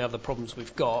about, of all the other problems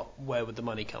we've got, where would the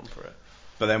money come for it?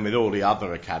 But then with all the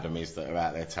other academies that are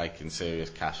out there taking serious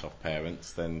cash off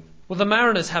parents, then... Well, the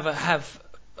Mariners have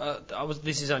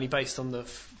this is only based on the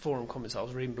forum comments I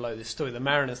was reading below this story. The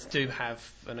Mariners do have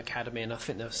an academy, and I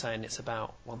think they were saying it's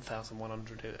about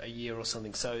 1,100 a year or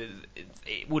something. So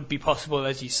it would be possible,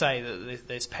 as you say, that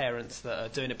there's parents that are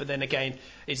doing it. But then again,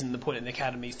 isn't the point in the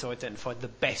academies to identify the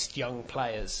best young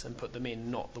players and put them in,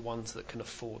 not the ones that can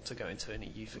afford to go into any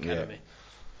youth academy?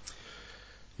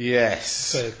 Yeah.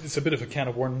 Yes. It's a bit of a can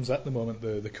of worms at the moment,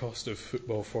 the cost of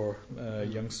football for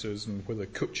youngsters, and whether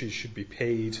coaches should be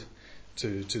paid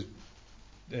to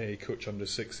coach under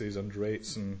 6s, under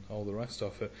 8s, and all the rest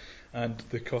of it. And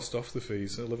the cost of the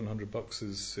fees,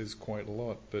 $1,100 is quite a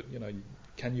lot. But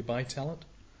can you buy talent?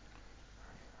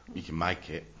 You can make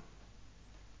it.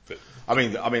 But I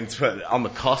mean, on the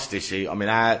cost issue,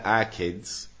 our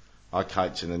kids, I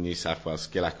coach in the New South Wales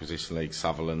Skill Acquisition League,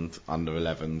 Sutherland under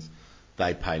 11s.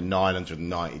 They pay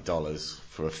 $990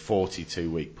 for a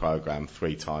 42-week program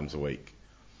 3 times a week.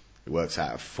 It works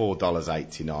out at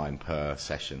 $4.89 per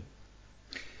session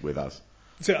with us.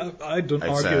 So I don't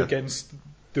argue against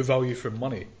the value for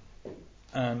money,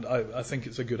 and I think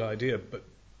it's a good idea, but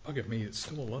bugger me, it's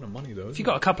still a lot of money though. If you've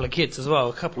got a couple of kids as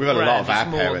well, we've got a lot of our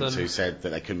parents who said that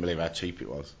they couldn't believe how cheap it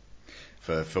was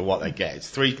for what they get. It's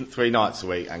three nights a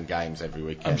week and games every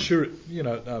weekend. I'm sure,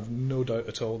 I have no doubt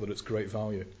at all that it's great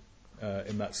value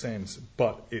in that sense,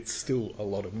 but it's still a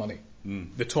lot of money.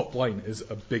 The top line is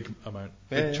a big amount,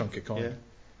 chunk of coin.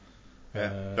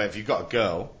 But if you've got a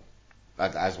girl,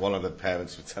 as one of the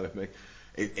parents were telling me,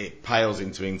 it pales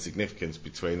into insignificance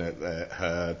between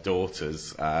her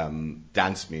daughter's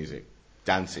dance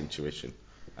tuition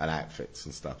and outfits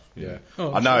and stuff. Yeah,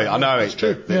 Oh, I know it's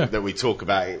true. that we talk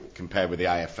about it compared with the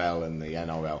AFL and the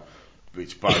NRL,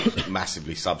 which both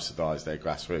massively subsidise their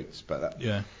grassroots. But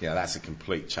that's a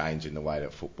complete change in the way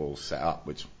that football's set up.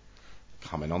 Which,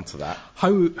 coming on to that,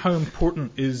 how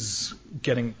important is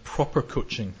getting proper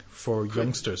coaching for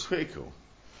youngsters? Critical,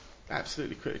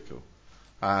 absolutely critical.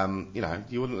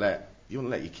 You wouldn't let your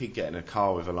kid get in a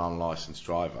car with an unlicensed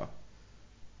driver.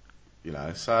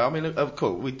 So I mean, of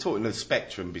course, we're talking the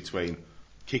spectrum between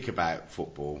kickabout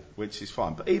football, which is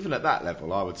fine, but even at that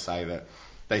level, I would say that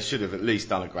they should have at least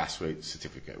done a grassroots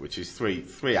certificate, which is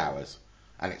three hours,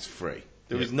 and it's free.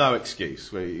 There is no excuse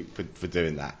for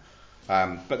doing that.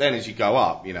 But then as you go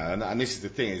up, and this is the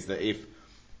thing, is that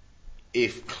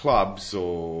if clubs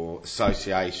or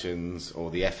associations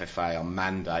or the FFA are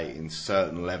mandating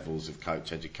certain levels of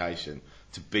coach education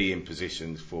to be in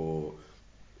positions for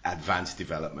advanced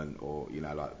development, or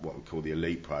like what we call the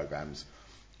elite programs,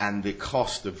 and the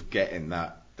cost of getting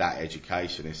that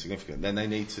education is significant, then they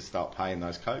need to start paying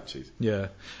those coaches. Yeah,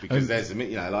 because there's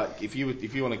like if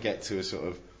you want to get to a sort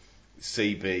of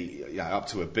CB, up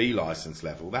to a B license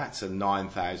level, that's a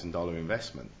 $9,000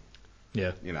 investment.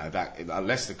 Yeah, that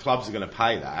unless the clubs are going to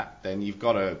pay that, then you've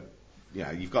got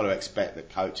to expect that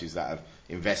coaches that have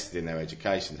invested in their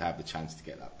education to have the chance to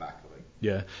get that back. I think.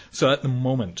 Yeah. So at the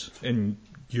moment, in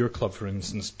your club, for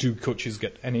instance, do coaches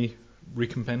get any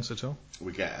recompense at all?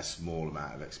 We get a small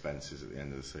amount of expenses at the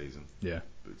end of the season. Yeah.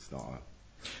 But it's not.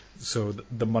 So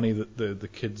the money that the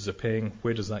kids are paying,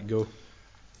 where does that go?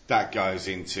 That goes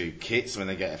into kits. I mean,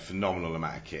 they get a phenomenal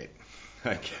amount of kit.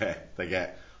 They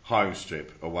get home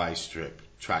strip, away strip,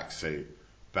 tracksuit,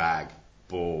 bag,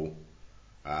 ball,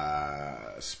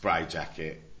 spray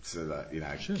jacket, so that,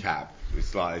 Sure. cap.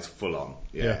 It's full on.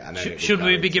 Yeah. And then Should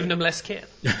we be giving them less kit?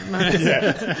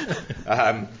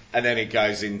 And then it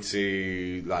goes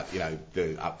into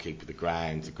the upkeep of the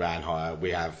ground hire. We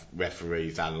have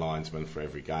referees and linesmen for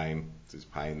every game, so it's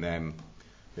paying them.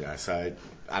 So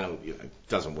it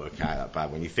doesn't work out that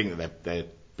bad when you think that they're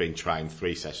being trained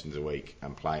 3 sessions a week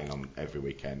and playing on every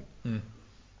weekend.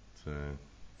 So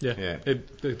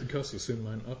the costs will soon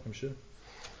line up, I'm sure.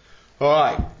 All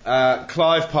right,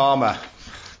 Clive Palmer,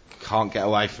 can't get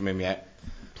away from him yet.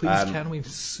 Please, can we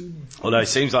soon? Although it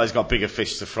seems like he's got bigger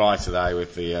fish to fry today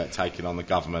with the taking on the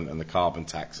government and the carbon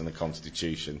tax and the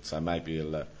constitution. So maybe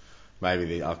but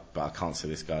I can't see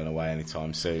this going away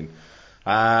anytime soon.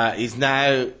 He's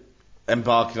now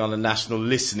embarking on a national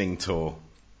listening tour,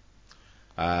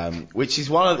 which is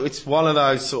one of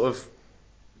those sort of,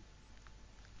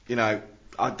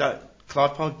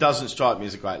 Clive Palmer doesn't strike me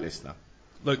as a great listener.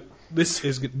 Look, this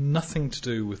has got nothing to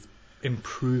do with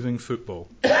improving football.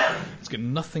 It's got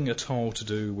nothing at all to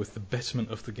do with the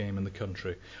betterment of the game in the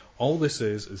country. All this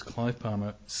is Clive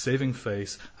Palmer saving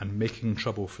face and making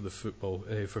trouble for the football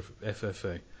for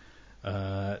FFA.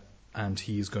 And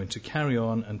he is going to carry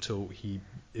on until he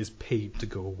is paid to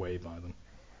go away by them.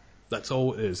 That's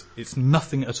all it is. It's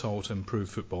nothing at all to improve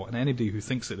football, and anybody who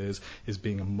thinks it is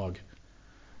being a mug.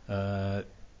 The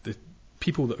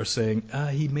people that are saying,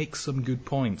 he makes some good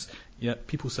points. Yeah,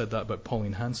 people said that about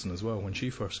Pauline Hanson as well when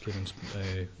she first came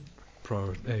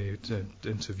into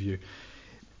interview.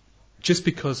 Just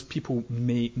because people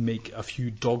may make a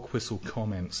few dog whistle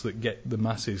comments that get the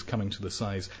masses coming to the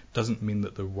sides doesn't mean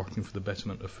that they're working for the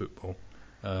betterment of football.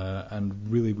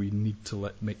 And really, we need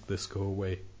to make this go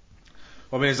away.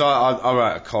 Well, I mean, I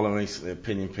wrote a column recently,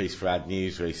 opinion piece for Ad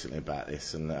News recently about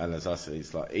this, and as I said,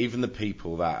 it's like even the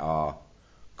people that are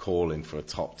calling for a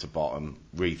top-to-bottom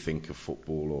rethink of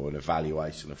football or an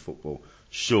evaluation of football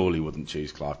surely wouldn't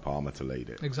choose Clive Palmer to lead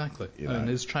it. Exactly. And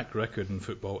his track record in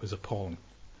football is appalling.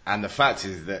 And the fact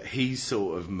is that he's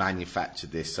sort of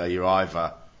manufactured this, so you're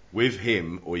either with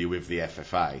him or you're with the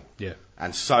FFA. Yeah.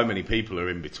 And so many people are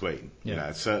in between.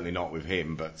 Yeah. Certainly not with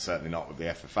him, but certainly not with the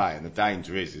FFA. And the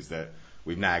danger is that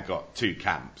we've now got two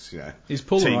camps. He's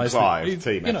polarised. Team Clive,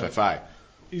 Team FFA.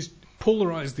 He's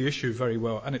polarised the issue very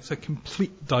well, and it's a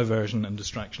complete diversion and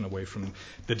distraction away from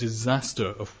the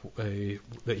disaster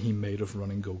that he made of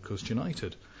running Gold Coast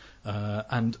United.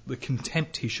 And the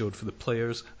contempt he showed for the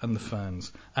players and the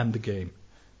fans and the game.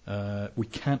 We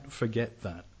can't forget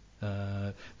that.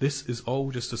 This is all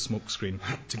just a smokescreen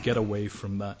to get away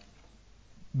from that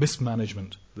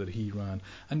mismanagement that he ran.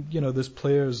 And, there's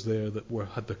players there that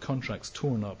had their contracts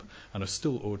torn up and are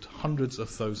still owed hundreds of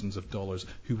thousands of dollars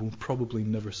who will probably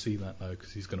never see that now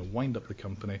because he's going to wind up the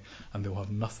company and they'll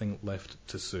have nothing left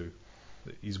to sue.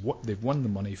 They've won the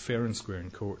money fair and square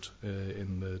in court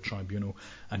in the tribunal,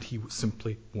 and he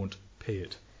simply won't pay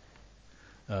it.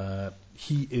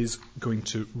 He is going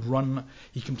to run.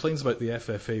 He complains about the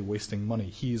FFA wasting money.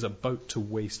 He is about to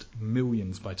waste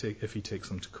millions if he takes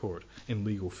them to court in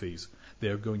legal fees. They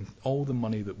are going. All the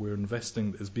money that we're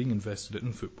investing, that is being invested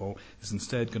in football, is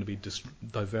instead going to be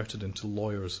diverted into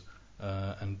lawyers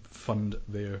and fund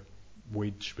their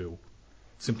wage bill,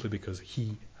 simply because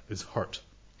he is hurt.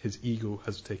 His ego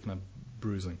has taken a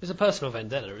bruising. It's a personal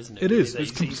vendetta, isn't it? It is.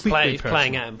 He's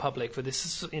playing out in public for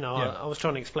this. I was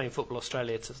trying to explain Football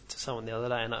Australia to someone the other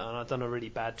day, and I've done a really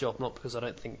bad job. Not because I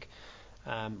don't think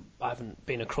I haven't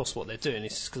been across what they're doing.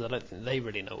 It's just because I don't think they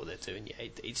really know what they're doing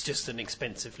yet. It's just an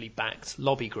expensively backed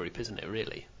lobby group, isn't it?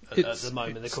 Really, at the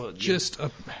moment, it's just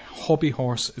a hobby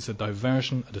horse. It's a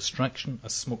diversion, a distraction, a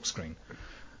smokescreen.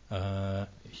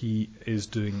 He is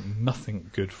doing nothing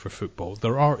good for football.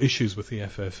 There are issues with the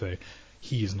FFA.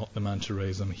 He is not the man to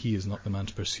raise them. He is not the man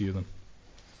to pursue them.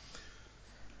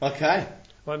 Okay.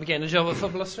 Won't be getting a job at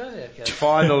Football Australia. Okay.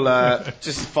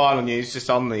 Final news, just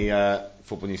on the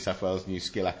Football New South Wales New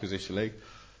Skill Acquisition League.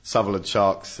 Sutherland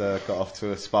Sharks got off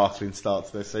to a sparkling start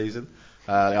to their season.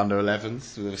 The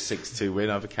under-11s with a 6-2 win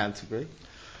over Canterbury.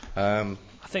 I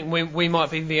think we might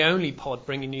be the only pod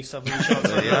bringing New Sutherland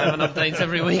Sharks on 11 updates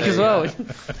every week as well.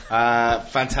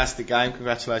 Fantastic game.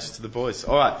 Congratulations to the boys.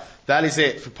 All right, that is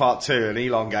it for part 2, an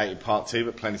elongated part 2,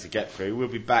 but plenty to get through. We'll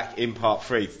be back in part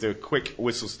 3 to do a quick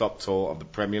whistle-stop tour of the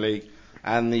Premier League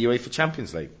and the UEFA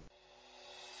Champions League.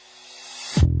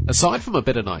 Aside from a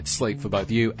better night's sleep for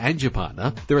both you and your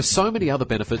partner, there are so many other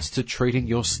benefits to treating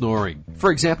your snoring.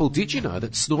 For example, did you know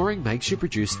that snoring makes you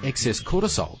produce excess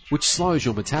cortisol, which slows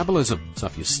your metabolism? So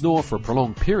if you snore for a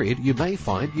prolonged period, you may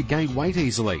find you gain weight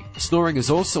easily. Snoring is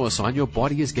also a sign your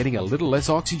body is getting a little less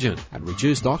oxygen, and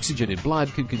reduced oxygen in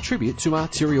blood can contribute to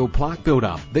arterial plaque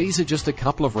buildup. These are just a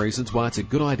couple of reasons why it's a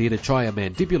good idea to try a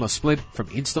mandibular splint from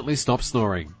Instantly Stop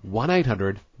Snoring.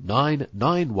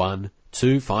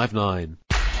 1-800-991-259.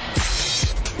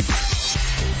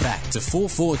 Back to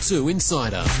 442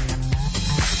 Insider.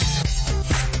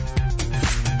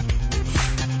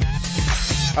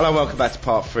 Hello, welcome back to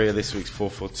part 3 of this week's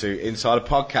 442 Insider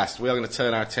podcast. We are going to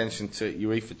turn our attention to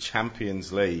UEFA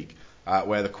Champions League,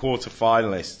 where the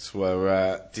quarter-finalists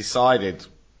were decided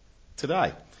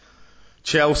today.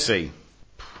 Chelsea,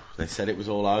 they said it was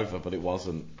all over, but it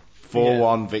wasn't.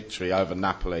 4-1 victory over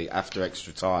Napoli after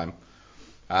extra time.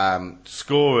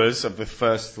 Scorers of the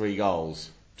first 3 goals: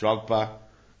 Drogba,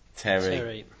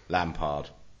 Terry, Lampard.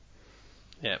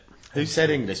 Yep. Who said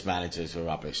English managers were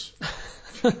rubbish?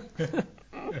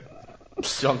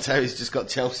 John Terry's just got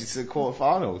Chelsea to the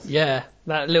quarterfinals. Yeah,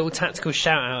 that little tactical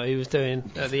shout out he was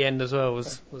doing at the end as well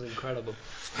was incredible.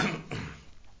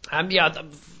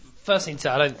 First thing to say,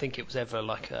 I don't think it was ever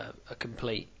like a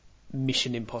complete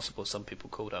mission impossible, some people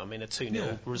called it. I mean, a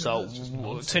 2-0 result.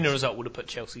 2-0 result would have put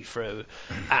Chelsea through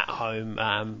at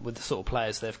home with the sort of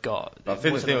players they've got. I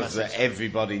think the thing was that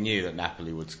everybody knew that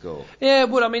Napoli would score. Yeah,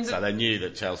 well, I mean, so they knew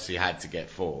that Chelsea had to get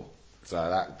 4.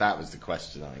 So that was the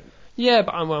question, I think. Yeah,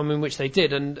 but I mean, which they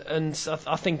did, and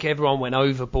I think everyone went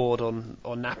overboard on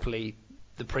Napoli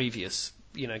the previous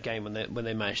game when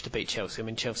they managed to beat Chelsea. I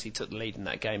mean, Chelsea took the lead in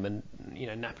that game, and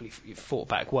Napoli fought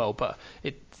back well. But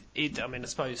I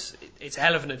suppose it's a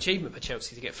hell of an achievement for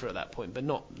Chelsea to get through at that point, but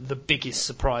not the biggest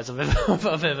surprise I've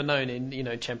ever known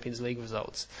in Champions League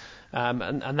results.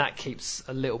 And that keeps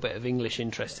a little bit of English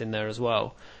interest in there as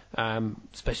well,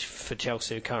 especially for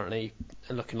Chelsea, who currently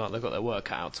are looking like they've got their work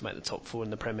cut out to make the top 4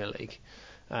 in the Premier League.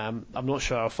 I'm not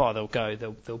sure how far they'll go.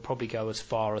 They'll probably go as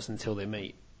far as until they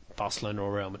meet Barcelona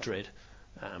or Real Madrid.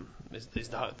 Is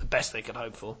the best they could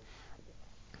hope for.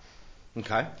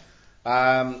 Okay.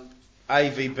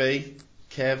 AVB,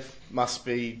 Kev must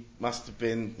have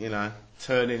been,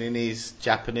 turning in his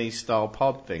Japanese style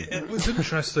pod thing. It was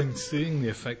interesting seeing the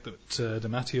effect that Di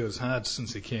Matteo's had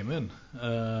since he came in.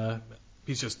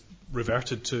 He's just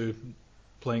reverted to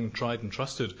playing tried and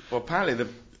trusted. Well, apparently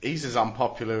he's as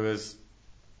unpopular as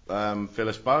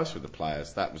Villas-Boas with the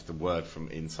players. That was the word from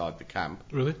inside the camp.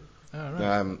 Really? Oh,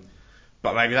 right.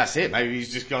 But maybe that's it. Maybe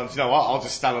he's just gone, I'll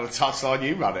just stand on the touchline,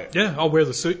 you run it. Yeah, I'll wear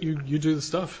the suit, you do the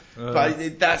stuff.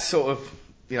 But that's sort of,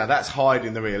 that's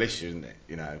hiding the real issue, isn't it?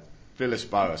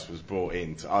 Villas-Boas was brought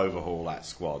in to overhaul that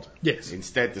squad. Yes.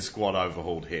 Instead, the squad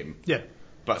overhauled him. Yeah.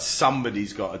 But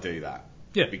somebody's got to do that.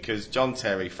 Yeah. Because John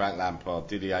Terry, Frank Lampard,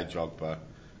 Didier Drogba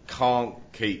can't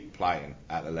keep playing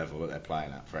at the level that they're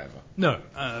playing at forever. No.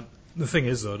 The thing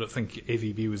is, though, I don't think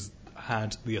AVB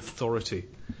had the authority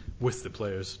with the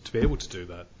players to be able to do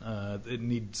that. It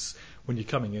needs, when you're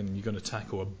coming in, you're going to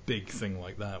tackle a big thing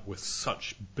like that with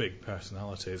such big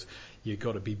personalities, you've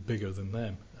got to be bigger than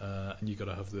them, and you've got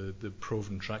to have the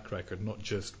proven track record, not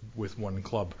just with one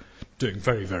club doing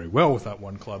very, very well with that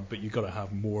one club, but you've got to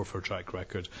have more of a track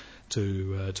record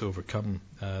to overcome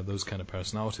those kind of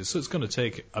personalities. So it's going to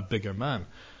take a bigger man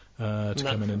to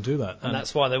come in and do that. And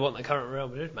that's why they want the current Real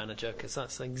Madrid manager, because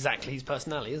that's exactly his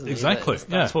personality, isn't it? Exactly,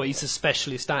 That's what he's a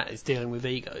specialist at, is dealing with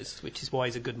egos, which is why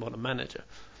he's a good modern manager.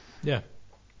 Yeah.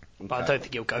 But I don't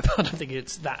think he'll go. I don't think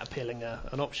it's that appealing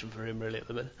an option for him really at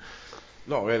the minute.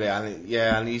 Not really,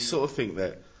 and you sort of think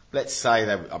that, let's say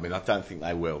I don't think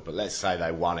they will, but let's say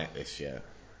they won it this year,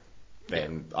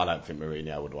 then I don't think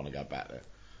Mourinho would want to go back there.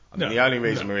 The only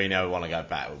reason Mourinho would want to go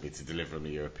back would be to deliver them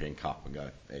the European Cup and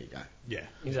go, there you go. Yeah,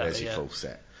 There's exactly. your full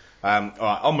set. All right,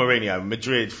 on Mourinho,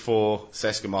 Madrid 4,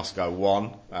 CSKA Moscow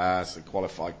 1, so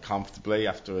qualified comfortably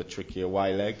after a tricky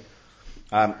away leg.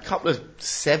 Couple of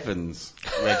sevens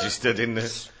registered in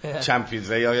the Champions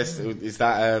League. I guess, is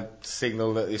that a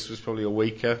signal that this was probably a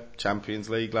weaker Champions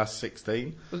League last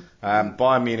 16?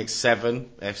 Bayern Munich 7,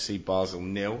 FC Basel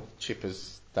 0.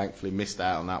 Chippers thankfully missed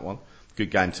out on that one.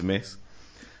 Good game to miss.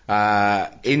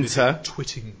 Inter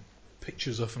tweeting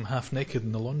pictures of him half naked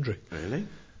in the laundry. Really?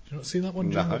 Did you not see that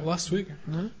one last week?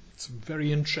 No. Some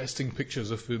very interesting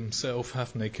pictures of himself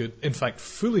half naked. In fact,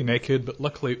 fully naked, but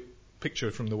luckily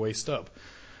picture from the waist up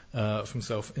of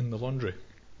himself in the laundry.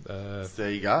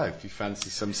 There you go. If you fancy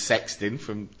some sexting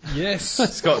from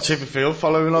Scott Chipperfield,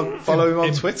 follow him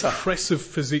on Twitter. Impressive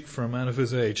physique for a man of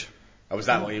his age. Oh, was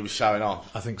that what he was showing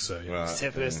off? I think so. Yeah. Right.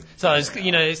 So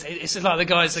it's like the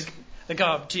guys. They go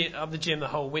up the gym the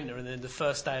whole winter, and then the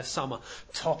first day of summer,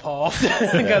 top off,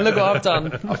 and go, look what I've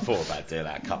done. I thought about doing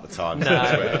that a couple of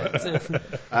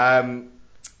times.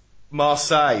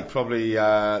 Marseille, probably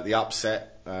the upset.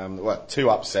 Two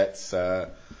upsets.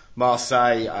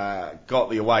 Marseille got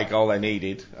the away goal they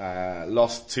needed.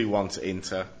 Lost 2-1 to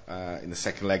Inter in the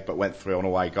second leg, but went through on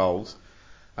away goals.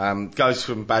 Goes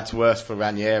from bad to worse for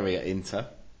Ranieri at Inter.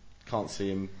 Can't see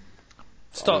him.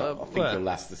 I think he'll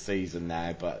last the season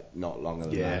now, but not longer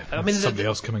than that. I mean, somebody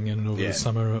else coming in over the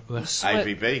summer up there.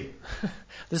 AVB.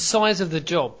 The size of the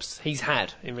jobs he's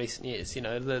had in recent years,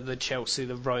 the Chelsea,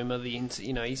 the Roma, the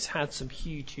Inter, he's had some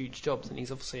huge jobs, and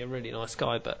he's obviously a really nice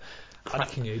guy, but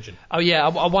cracking agent. Oh yeah,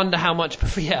 I wonder how much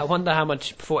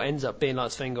before it ends up being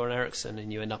like Sven Goran Eriksson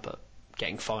and you end up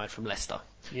getting fired from Leicester.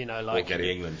 Or get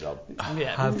the England job.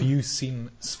 Yeah. Have you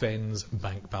seen Sven's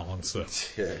bank balance though?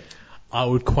 Yeah. I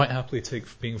would quite happily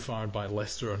take being fired by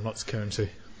Leicester or Notts County.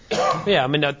 Yeah, I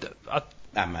mean,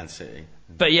 and Man City.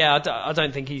 But yeah, I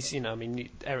don't think he's,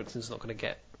 Eriksson's not going to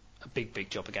get a big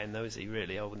job again, though, is he?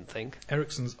 Really, I wouldn't think.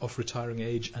 Eriksson's of retiring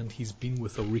age, and he's been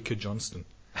with Ulrika Johnston.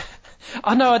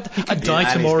 I know. He could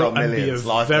die tomorrow and be a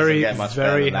very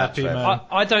happy man.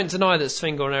 I don't deny that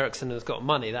Sven Goran Eriksson has got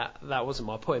money. That wasn't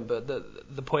my point. But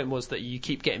the point was that you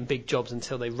keep getting big jobs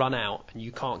until they run out, and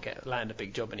you can't land a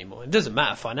big job anymore. It doesn't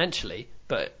matter financially,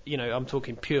 but I'm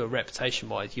talking pure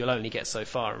reputation-wise. You'll only get so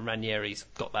far, and Ranieri's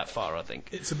got that far, I think.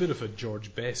 It's a bit of a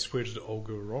George Best, where did it all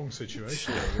go wrong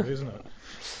situation, really, isn't it?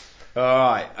 All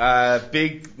right.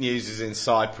 Big news is in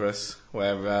Cyprus,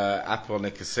 where Apoel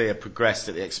Nicosia progressed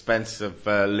at the expense of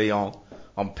Lyon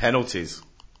on penalties.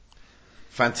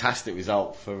 Fantastic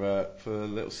result for a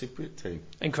little Cypriot team.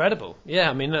 Incredible. Yeah,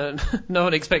 I mean, no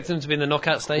one expected them to be in the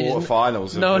knockout stages.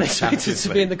 Quarterfinals. No one expected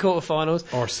to be in the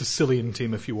quarterfinals. Or Sicilian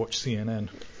team, if you watch CNN.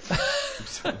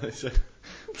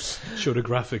 Showed a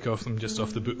graphic of them just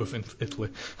off the boot of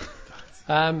Italy.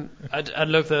 I'd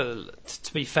look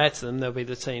to be fair to them, they'll be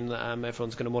the team that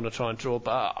everyone's going to want to try and draw,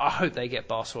 but I hope they get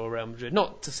Barcelona or Real Madrid,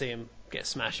 not to see them get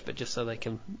smashed, but just so they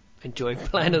can enjoy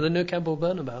playing at the Nou Camp or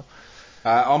Bernabeu.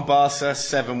 On Barca,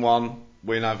 7-1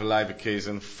 win over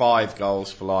Leverkusen, 5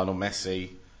 goals for Lionel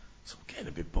Messi. It's all getting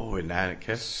a bit boring now, isn't it,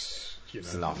 Kev?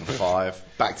 It's enough for 5.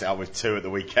 Backed it up with 2 at the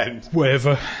weekend.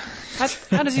 Whatever.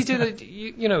 How does he do that?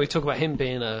 We talk about him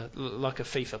being like a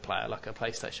FIFA player, like a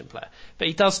PlayStation player, but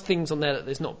he does things on there that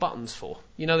there's not buttons for.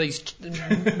 These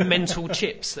mental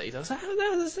chips that he does.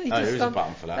 There is a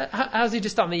button for that. How's he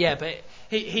just done that? Yeah, but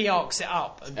he arcs it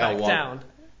up and back L1. Down.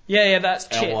 Yeah, that's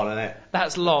chip. L1, isn't it?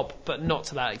 That's lob, but not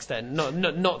to that extent.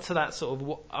 Not to that sort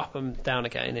of up and down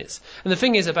again. And the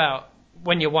thing is about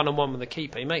when you're one-on-one with the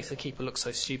keeper, he makes the keeper look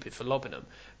so stupid for lobbing them.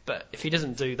 But if he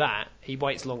doesn't do that, he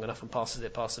waits long enough and passes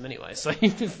it past him anyway. So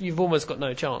you've almost got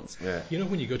no chance. Yeah. You know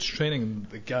when you go to training and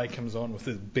the guy comes on with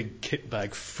his big kit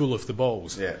bag full of the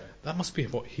balls? Yeah. That must be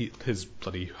what his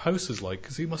bloody house is like,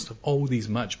 because he must have all these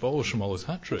match balls from all his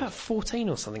hat tricks. About 14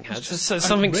 or something had. just So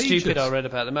something outrageous. stupid I read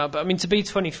about them. But I mean, to be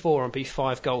 24 and be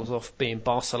 5 goals off being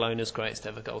Barcelona's greatest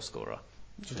ever goal scorer,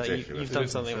 ridiculous. you've done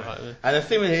something right. And the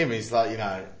thing with him is, like,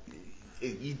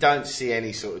 you don't see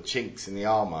any sort of chinks in the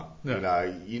armour.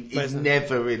 No. He's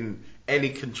never in any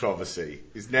controversy.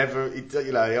 He's never, he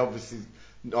obviously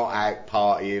not out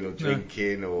partying or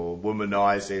drinking or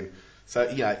womanising. So,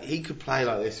 he could play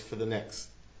like this for the next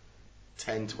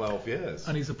 10, 12 years.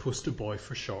 And he's a poster boy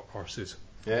for short horses.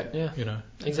 Yeah.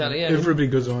 Exactly. Yeah. Everybody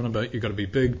goes on about you've got to be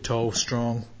big, tall,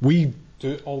 strong. We do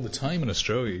it all the time in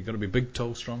Australia. You've got to be big,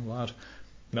 tall, strong lad.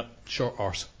 No, short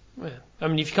horse. Yeah. I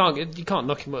mean, if you can't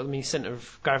knock him. I mean, centre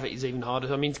of gravity is even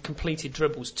harder. I mean, completed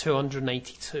dribbles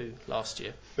 282 last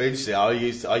year. But interesting, I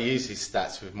use his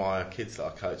stats with my kids that I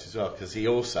coach as well, because he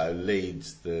also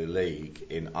leads the league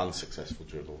in unsuccessful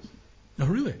dribbles. Oh,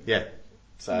 really? Yeah.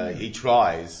 So he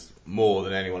tries more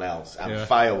than anyone else and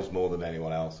fails more than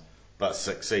anyone else, but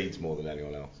succeeds more than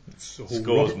anyone else.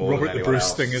 Scores more than anyone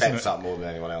else. Thing, sets up more than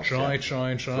anyone else. Try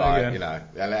again.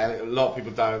 And a lot of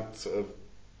people don't sort of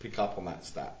pick up on that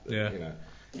stat. Yeah.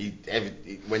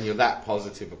 When you're that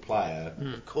positive a player,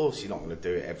 of course you're not going to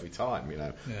do it every time.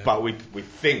 Yeah. But we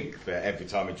think that every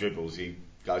time he dribbles, he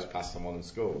goes past someone and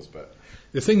scores. But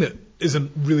the thing that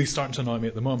isn't really starting to annoy me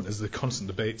at the moment is the constant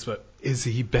debates about, is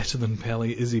he better than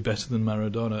Pelé? Is he better than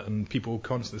Maradona? And people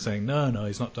constantly saying, no,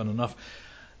 he's not done enough.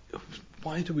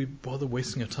 Why do we bother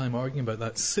wasting our time arguing about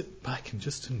that? Sit back and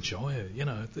just enjoy it.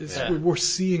 We're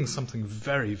seeing something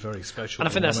very, very special. And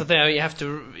I think that's the thing. You have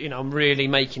to, I'm really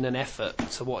making an effort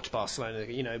to watch Barcelona.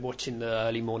 Watching the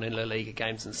early morning La Liga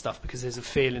games and stuff, because there's a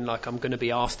feeling like I'm going to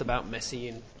be asked about Messi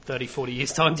in 30, 40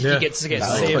 years' time. Did you get to see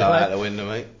him play? Out the window,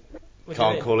 mate.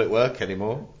 Can't call it work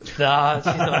anymore. Nah,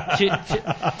 she's not.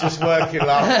 Just working,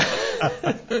 love.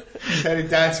 Heading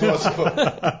down to watch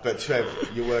football. But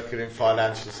Trev, you're working in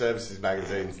financial services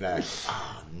magazines now.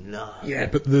 Oh no. Yeah,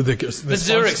 but the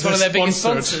Zurich's one of their biggest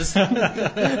sponsors.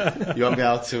 You won't be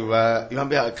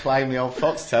able to claim the old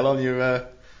Foxtel on your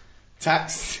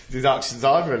tax deductions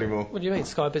either anymore. What do you mean,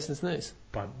 Sky Business News?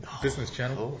 Business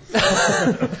Channel.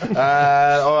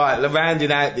 All right,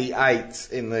 rounding out the 8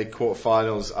 in the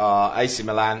quarterfinals are AC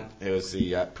Milan, who has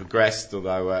progressed,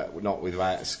 although not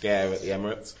without a scare at the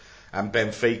Emirates, and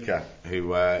Benfica,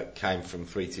 who came from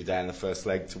 3-2 down the first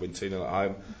leg to win 2-0 at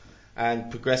home, and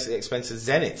progressed at the expense of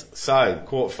Zenit. So,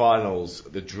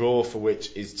 quarterfinals, the draw for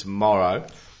which is tomorrow,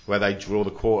 where they draw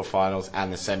the quarterfinals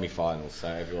and the semi-finals, so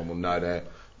everyone will know their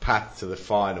path to the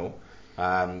final.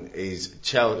 Is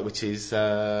Chelsea, which is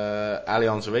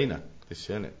Allianz Arena this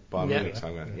year, isn't it? Bayern Munich,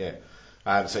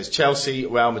 so it's Chelsea,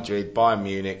 Real Madrid, Bayern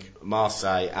Munich,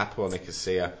 Marseille, Apoel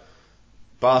Nicosia,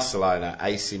 Barcelona,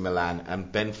 AC Milan,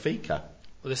 and Benfica. Well,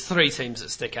 there's 3 teams that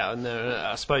stick out, and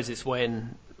I suppose it's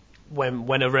when a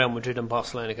Real Madrid and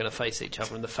Barcelona are going to face each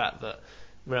other, and the fact that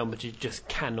Real Madrid just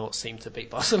cannot seem to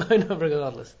beat Barcelona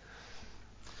regardless.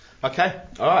 Okay,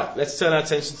 alright, let's turn our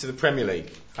attention to the Premier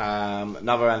League.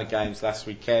 Another round of games last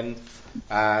weekend,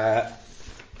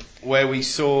 where we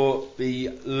saw the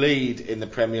lead in the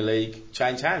Premier League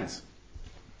change hands.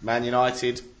 Man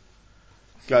United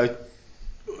go,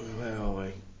 where are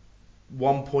we?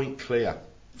 1 point clear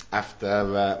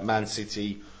after Man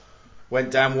City went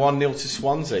down 1-0 to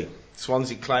Swansea.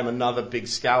 Swansea claim another big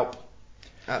scalp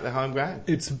at their home ground.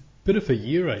 It's a bit of a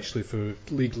year, actually, for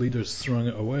league leaders throwing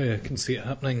it away. I can see it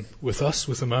happening with us,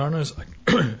 with the Mariners,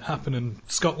 happen in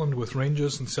Scotland with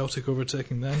Rangers and Celtic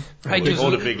overtaking them.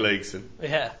 All the big leagues.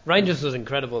 Yeah, Rangers was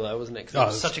incredible though, wasn't it? 'Cause it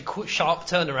was such a sharp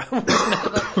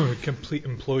turnaround. Complete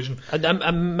implosion.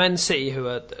 And Man City, who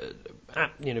are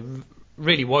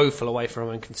really woeful away from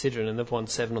home considering, and they've won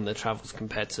 7 on their travels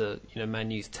compared to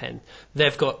Man U's 10.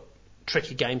 They've got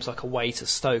tricky games like away to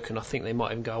Stoke, and I think they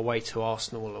might even go away to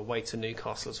Arsenal or away to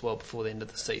Newcastle as well before the end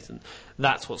of the season.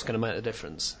 That's what's going to make the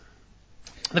difference.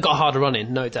 They've got a harder run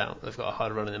in, no doubt. They've got a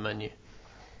harder run in than Man U.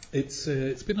 It's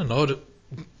been an odd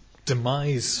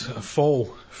demise, a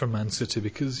fall for Man City,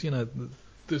 because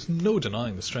there's no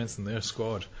denying the strength in their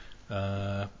squad,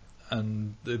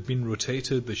 and they've been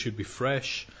rotated. They should be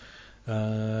fresh.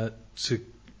 To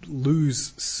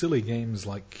lose silly games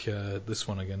like this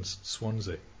one against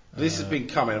Swansea. This has been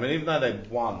coming. I mean, even though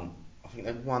they've won, I think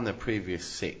they've won their previous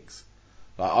 6.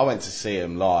 Like, I went to see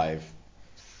them live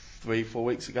 3-4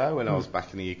 weeks ago when I was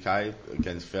back in the UK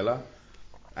against Villa,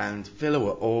 and Villa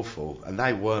were awful, and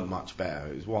they weren't much better.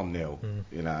 It was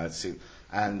 1-0,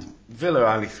 And Villa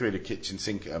only threw the kitchen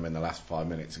sink at them in the last 5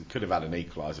 minutes and could have had an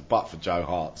equaliser, but for Joe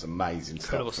Hart's amazing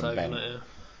stop from Ben.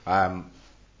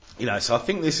 So I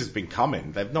think this has been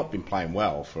coming. They've not been playing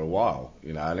well for a while,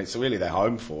 and it's really their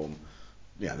home form.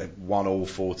 They've won all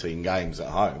 14 games at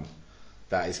home.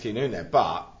 That is keeping in there.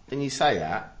 But when you say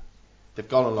that, they've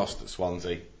gone and lost at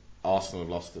Swansea. Arsenal have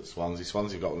lost at Swansea.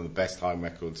 Swansea have got one of the best home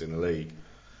records in the league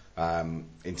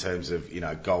in terms of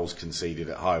goals conceded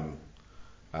at home.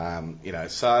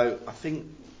 So I think,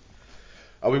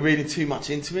 are we reading too much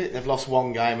into it? They've lost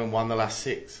one game and won the last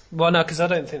 6. Well, no, because I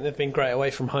don't think they've been great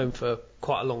away from home for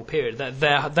quite a long period.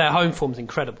 Their home form's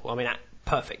incredible. I mean,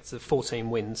 perfect. The 14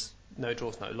 wins, no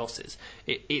draws, no losses.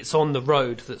 It's on the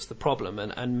road that's the problem,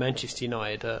 and Manchester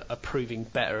United are proving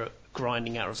better at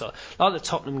grinding out results. Like the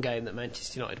Tottenham game that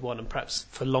Manchester United won, and perhaps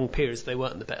for long periods they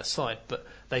weren't the better side, but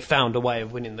they found a way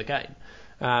of winning the game.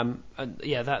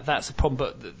 That's a problem,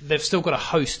 but they've still got to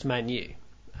host Man U.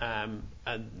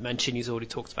 And Mancini's already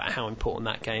talked about how important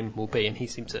that game will be, and he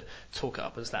seemed to talk it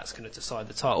up as that's going to decide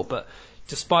the title. But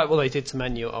despite what they did to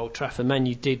Man U at Old Trafford, Man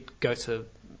U did go to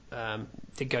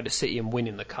City and win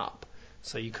in the cup,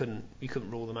 so you couldn't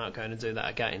rule them out going and do that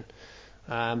again.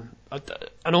 And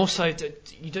also,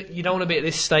 you don't want to be at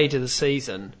this stage of the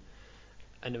season,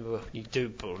 and you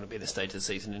do want to be at this stage of the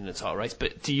season in the title race,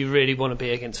 but do you really want to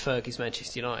be against Fergie's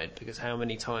Manchester United? Because how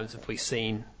many times have we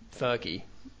seen Fergie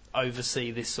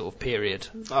oversee this sort of period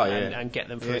and get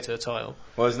them through to a title?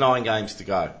 Well, there's 9 games to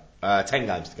go. 10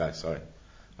 games to go, sorry.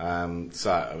 It's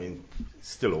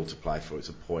still all to play for. It's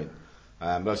a point. But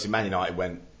obviously, Man United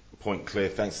went point clear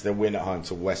thanks to their win at home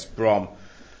to West Brom.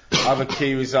 Other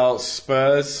key results,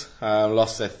 Spurs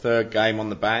lost their 3rd game on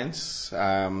the bounce,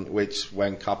 which,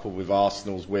 when coupled with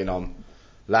Arsenal's win on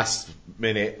 3rd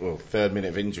minute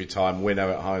of injury time, winner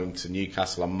at home to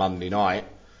Newcastle on Monday night,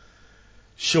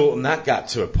 shortened that gap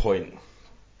to a point.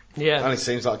 Yeah. It only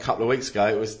seems like a couple of weeks ago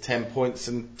it was 10 points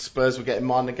and Spurs were getting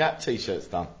mind the gap t-shirts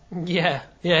done. Yeah,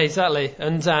 exactly.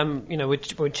 And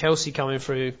with Chelsea coming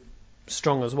through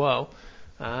strong as well,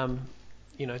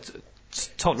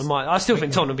 Tottenham might. I still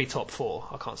think Tottenham will be top 4.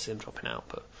 I can't see them dropping out,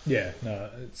 but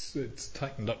it's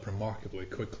tightened up remarkably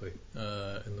quickly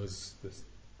in this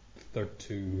 3rd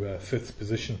to 5th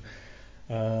position.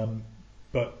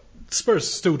 But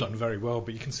Spurs still done very well,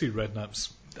 but you can see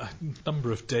Redknapp's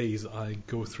number of days I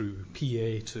go through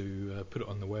PA to put it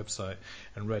on the website,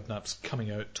 and Redknapp's coming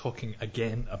out talking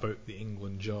again about the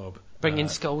England job. Bringing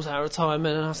Scholes out of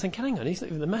retirement, and I was thinking, hang on, he's not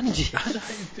even the manager.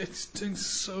 It's doing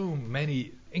so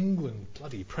many England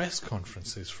bloody press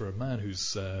conferences for a man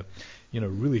who's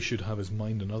really should have his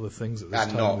mind on other things at this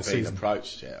time of the season. And not been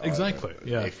approached yet. Exactly,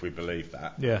 either, if we believe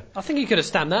that. Yeah. I think he could have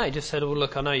stamped that. He just said, well,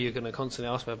 look, I know you're going to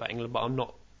constantly ask me about England, but I'm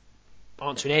not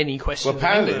answering any questions. Well,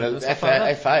 apparently the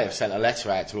FA have sent a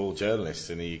letter out to all journalists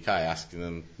in the UK asking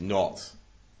them not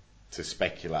to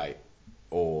speculate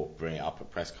or bring it up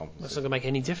at press conferences. That's not going to make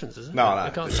any difference, is it? No,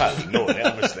 they totally ignored it,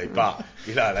 obviously, but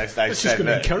they it's just going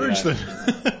to encourage them.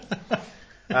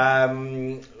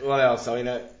 What else?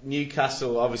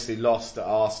 Newcastle obviously lost at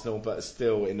Arsenal, but are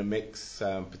still in the mix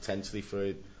potentially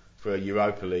for a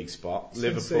Europa League spot.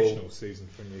 Sensational season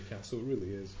for Newcastle, it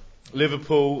really is.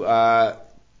 Liverpool,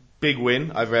 big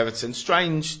win over Everton.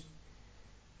 Strange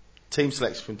team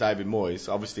selection from David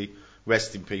Moyes, obviously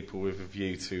resting people with a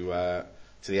view to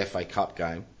the FA Cup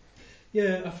game.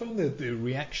 Yeah, I found the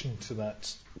reaction to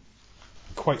that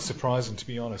quite surprising, to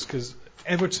be honest, because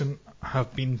Everton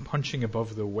have been punching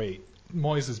above their weight.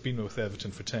 Moyes has been with Everton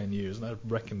for 10 years, and I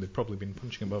reckon they've probably been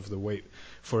punching above their weight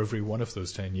for every one of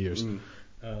those 10 years.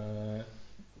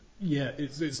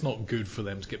 It's not good for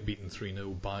them to get beaten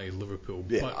 3-0 by Liverpool.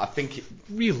 Yeah, but I think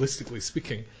realistically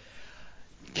speaking,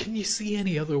 can you see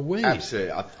any other way?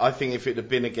 Absolutely. I think if it had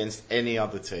been against any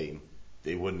other team,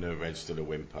 they wouldn't have registered a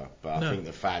whimper. But I think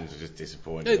the fans are just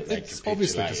disappointed that they It's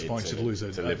obviously disappointed to lose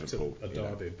to Liverpool. A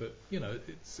derby, but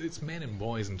it's men and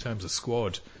boys in terms of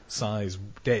squad size,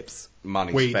 depth,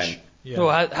 money wage. spent. Yeah.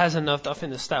 Well, hasn't enough. I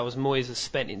think the stat was Moyes has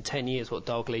spent in 10 years what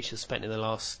Dalglish has spent in the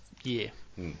last year.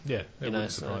 Yeah, it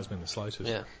wouldn't surprise me in the slightest.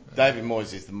 Yeah. David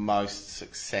Moyes is the most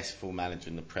successful manager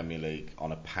in the Premier League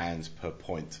on a pounds per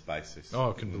point basis.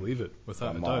 Oh, I can believe it,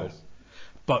 without a doubt.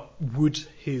 But would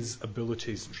his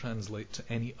abilities translate to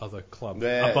any other club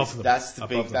above them? That's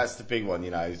the big one.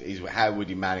 Is how would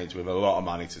he manage with a lot of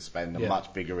money to spend and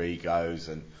much bigger egos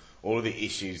and all of the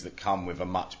issues that come with a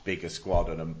much bigger squad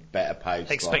and a better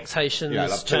paid expectations, squad.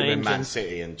 Like putting in Man and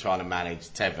City and trying to manage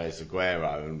Tevez,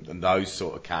 Aguero and those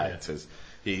sort of characters.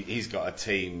 Yeah. He's got a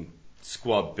team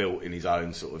squad built in his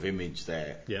own sort of image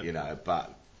there. Yeah.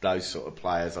 But those sort of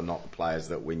players are not the players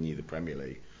that win you the Premier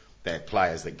League. They're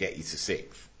players that get you to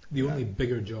 6th. The only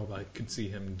bigger job I could see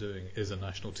him doing is a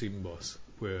national team boss,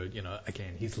 where,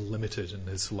 again, he's limited in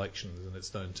his selections, and it's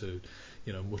down to,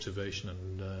 motivation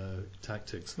and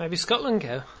tactics. Maybe Scotland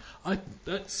go.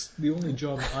 That's the only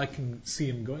job I can see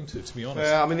him going to be honest.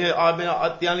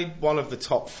 Yeah, the only one of the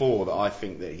top four that I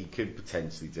think that he could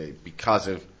potentially do, because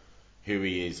of who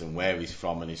he is and where he's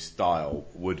from and his style,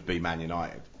 would be Man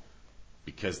United.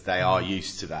 Because they are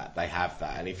used to that, they have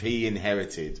that. And if he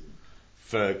inherited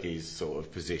Fergie's sort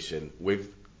of position,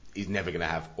 he's never going to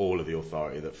have all of the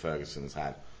authority that Ferguson's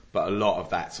had, but a lot of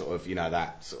that sort of,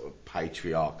 that sort of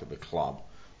patriarch of the club,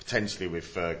 potentially with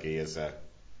Fergie as a,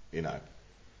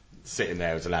 sitting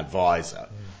there as an advisor,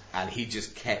 and he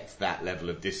just kept that level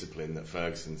of discipline that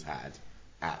Ferguson's had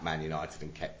at Man United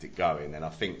and kept it going, then I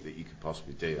think that you could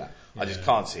possibly do that. Yeah. I just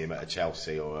can't see him at a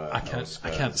Chelsea or a Spurs.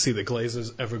 I can't see the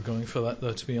Glazers ever going for that,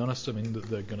 though, to be honest. I mean,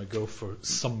 they're going to go for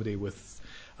somebody with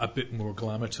a bit more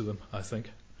glamour to them, I think.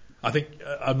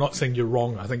 I'm not saying you're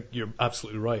wrong. I think you're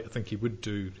absolutely right. I think he would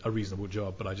do a reasonable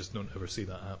job, but I just don't ever see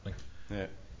that happening. Yeah.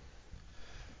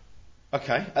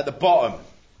 Okay, at the bottom,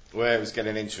 where it was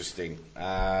getting interesting,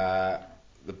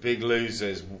 the big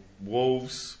losers,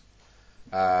 Wolves,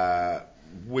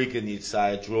 Wigan, you'd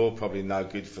say a draw, probably no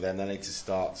good for them. They need to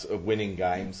start sort of winning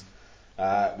games.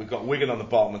 We've got Wigan on the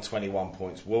bottom on 21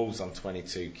 points, Wolves on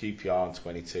 22, QPR on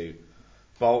 22,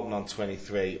 Bolton on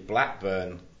 23,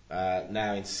 Blackburn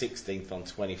now in 16th on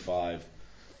 25,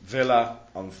 Villa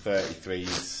on 33. You'd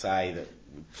say that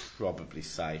we're probably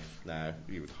safe now,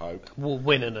 you would hope. We'll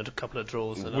win in a couple of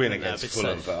draws. Win against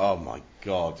Fulham, but oh my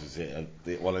God, is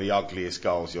it one of the ugliest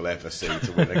goals you'll ever see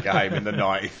to win a game in the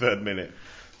 93rd minute.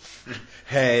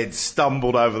 Head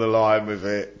stumbled over the line with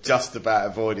it, just about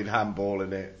avoiding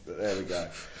handballing it. But there we go.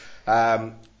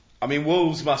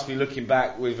 Wolves must be looking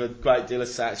back with a great deal of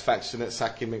satisfaction at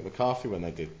sacking Mick McCarthy when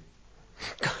they did.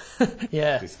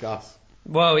 Yeah. Discuss.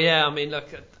 Well, yeah, look,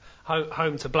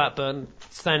 home to Blackburn,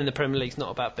 staying in the Premier League is not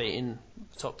about beating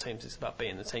top teams, it's about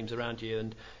beating the teams around you.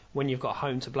 And when you've got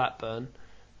home to Blackburn,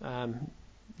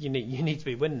 you need to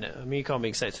be winning it. You can't be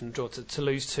expecting a draw to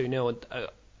lose 2-0.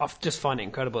 I just find it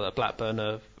incredible that Blackburn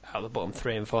are out of the bottom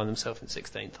three and find themselves in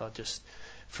 16th.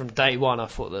 From day one, I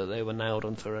thought that they were nailed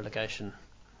on for relegation.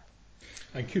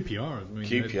 And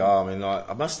QPR.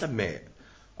 I must admit,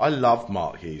 I loved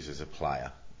Mark Hughes as a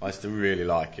player. I used to really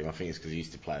like him. I think it's because he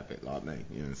used to play a bit like me.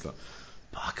 But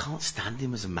I can't stand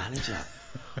him as a manager.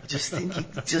 I just think he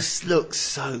just looks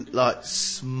so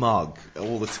smug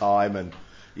all the time, and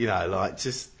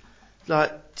just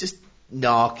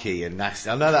narky and nasty.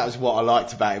 I know that was what I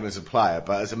liked about him as a player,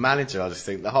 but as a manager, I just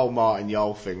think the whole Martin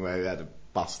Yole thing where he had a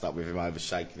bust up with him over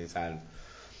shaking his hand.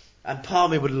 And part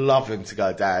of me would love him to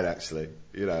go down, actually.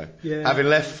 Yeah. Having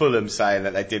left Fulham saying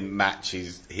that they didn't match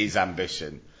his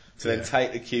ambition, to then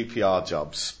take the QPR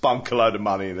job, spunk a load of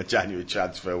money in the January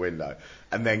transfer window,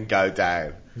 and then go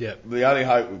down. Yeah. The only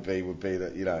hope would be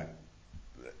that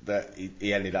that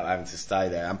he ended up having to stay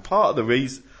there. And part of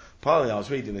the I was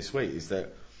reading this week is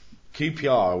that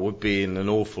QPR would be in an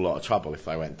awful lot of trouble if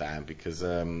they went down, because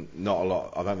I don't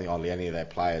think hardly any of their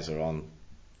players are on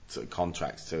sort of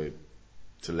contracts to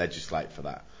legislate for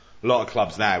that. A lot of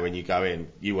clubs now, when you go in,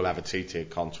 you will have a 2-tier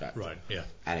contract. Right, yeah.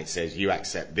 And it says you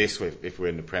accept this if we're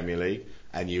in the Premier League,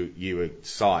 and you are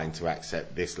signed to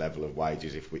accept this level of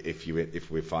wages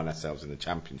if we find ourselves in the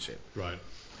Championship. Right.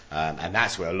 And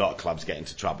that's where a lot of clubs get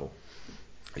into trouble,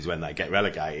 is when they get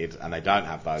relegated and they don't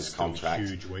have those contracts.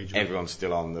 Huge wage Everyone's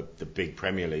still on the big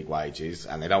Premier League wages,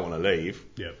 and they don't want to leave.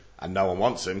 Yep. And no one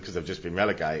wants them because they've just been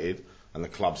relegated, and the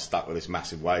club's stuck with this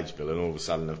massive wage bill, and all of a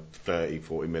sudden a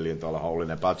 $30-40 million hole in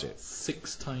their budget.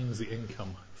 6 times the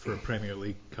income for a Premier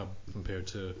League club compared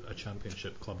to a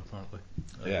Championship club, apparently.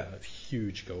 A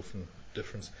huge gulf in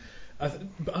difference.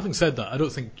 But having said that, I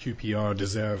don't think QPR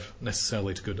deserve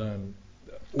necessarily to go down.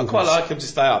 I quite like them to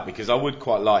stay up, because I would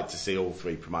quite like to see all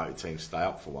 3 promoted teams stay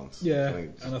up for once. Yeah,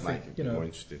 I think it more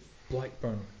interesting.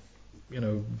 Blackburn,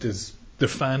 the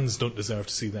fans don't deserve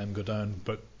to see them go down,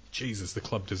 but Jesus, the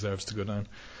club deserves to go down.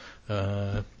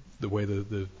 The way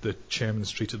the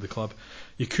chairman's treated the club.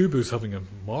 Yakubu's having a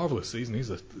marvellous season. He's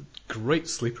a great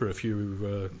sleeper if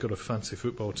you've got a fancy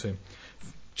football team.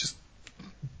 Just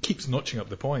keeps notching up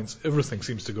the points. Everything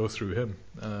seems to go through him.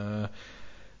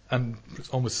 And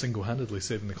almost single-handedly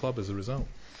saving the club as a result.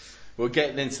 We're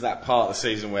getting into that part of the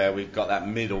season where we've got that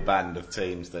middle band of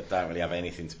teams that don't really have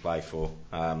anything to play for.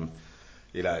 So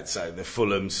the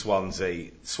Fulham,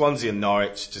 Swansea and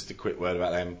Norwich, just a quick word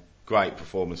about them. Great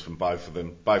performance from both of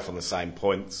them, both on the same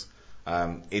points,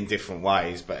 in different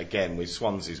ways. But again, with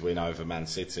Swansea's win over Man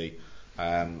City,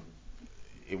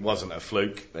 it wasn't a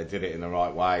fluke. They did it in the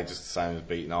right way, just the same as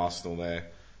beating Arsenal there.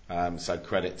 So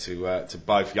credit to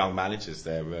both young managers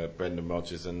there, Brendan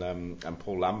Rodgers and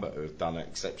Paul Lambert, who have done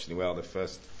exceptionally well their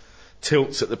first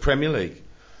tilts at the Premier League.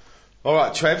 All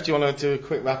right, Trev, do you want to do a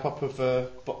quick wrap up of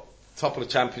top of the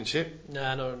Championship?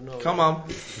 No, no. Come on.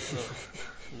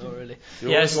 Not really.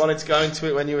 You always wanted to go into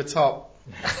it when you were top.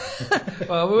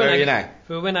 Well, Where are you now? If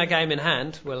we win our game in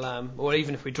hand, we'll, or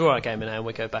even if we draw our game in hand,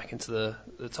 we go back into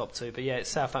the top two. But yeah, it's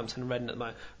Southampton and Reading at the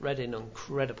moment. Reading on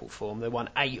incredible form. They won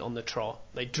 8 on the trot.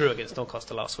 They drew against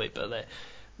Doncaster last week, but they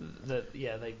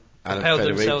propelled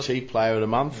themselves. Adam Federici, Player of the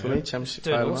Month, really, Championship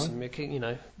doing Player awesome. of the Month. You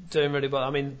know, doing really well.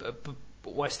 I mean,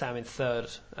 West Ham in third,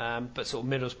 but sort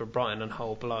of Middlesbrough, Brighton and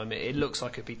Hull below them. It looks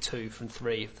like it'd be 2 from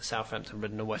 3 of the Southampton,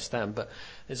 Reading and West Ham, but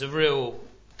there's a real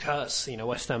curse. You know,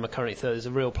 West Ham are currently third. There's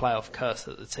a real playoff curse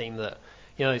that the team that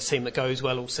goes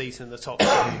well all season in the top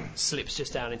slips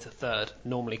just down into third,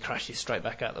 normally crashes straight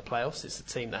back out of the playoffs. It's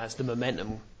the team that has the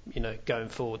momentum, you know, going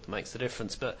forward that makes the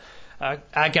difference. But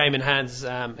our game in hand is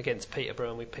against Peterborough,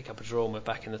 and we pick up a draw and we're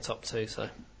back in the top 2, so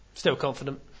still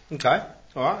confident. Okay,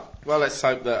 all right. Well, let's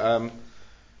hope that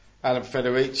Adam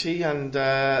Federici and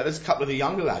there's a couple of the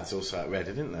younger lads also at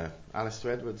Reading, isn't there?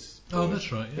 Alistair Edwards. Oh,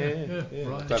 that's right. Yeah.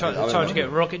 Right. They tried to get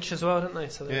Rogic as well, didn't they?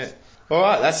 So yeah. All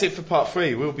right, that's it for part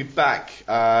 3. We'll be back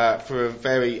for a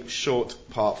very short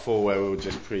part 4 where we'll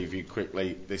just preview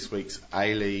quickly this week's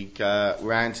A-League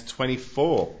round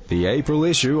 24. The April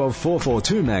issue of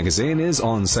 442 magazine is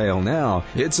on sale now.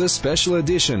 It's a special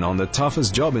edition on the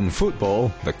toughest job in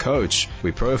football, the coach.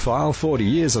 We profile 40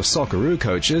 years of Socceroo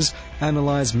coaches,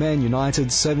 analyse Man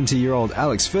United's 70-year-old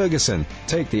Alex Ferguson,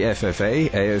 take the FFA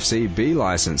AFC B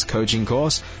licence coaching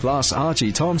course, plus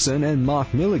Archie Thompson and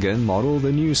Mark Milligan model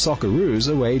the new Socceroo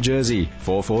away jersey.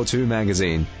 442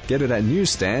 magazine. Get it at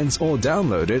newsstands or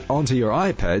download it onto your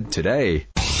iPad today.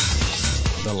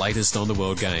 The latest on the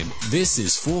world game. This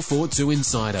is 442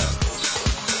 Insider.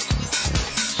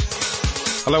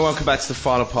 Hello, welcome back to the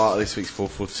final part of this week's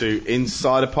 442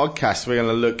 Insider podcast. We're going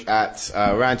to look at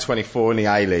round 24 in the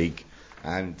A-League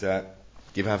and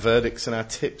give our verdicts and our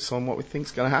tips on what we think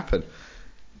is going to happen.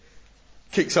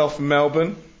 Kicks off in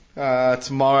Melbourne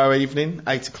tomorrow evening,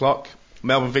 8 o'clock.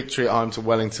 Melbourne victory at home to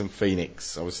Wellington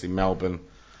Phoenix. Obviously Melbourne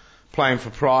playing for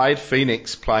pride,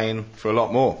 Phoenix playing for a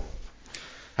lot more.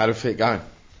 How do we feel it going?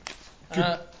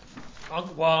 I'm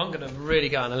going to really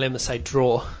go on a limb and say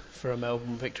draw for a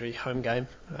Melbourne victory home game.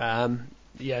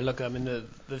 Yeah, look, I mean,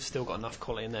 they've still got enough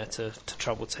quality in there to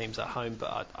trouble teams at home,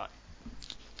 but I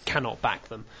cannot back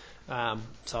them.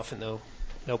 So I think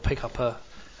they'll pick up a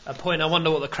point. I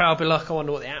wonder what the crowd will be like. I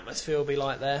wonder what the atmosphere will be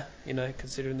like there. You know,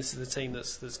 considering this is a team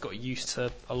that's got used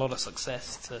to a lot of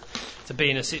success, to be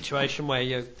in a situation where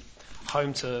you're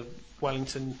home to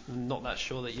Wellington and not that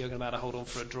sure that you're going to be able to hold on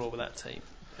for a draw with that team.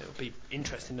 It'll be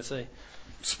interesting to see.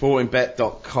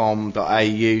 Sportingbet.com.au.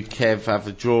 Kev have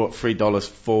the draw at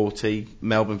 $3.40,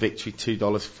 Melbourne victory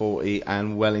 $2.40,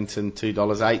 and Wellington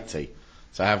 $2.80.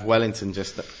 So I have Wellington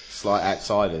just slight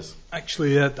outsiders.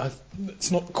 Actually,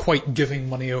 it's not quite giving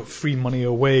free money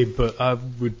away, but I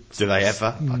would. Do they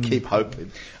ever? I keep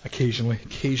hoping. Occasionally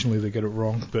they get it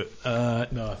wrong, but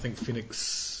no, I think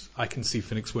Phoenix. I can see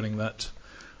Phoenix winning that.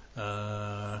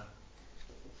 At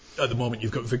the moment,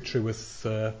 you've got victory with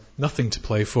nothing to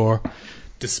play for,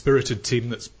 dispirited team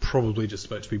that's probably just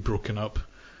about to be broken up,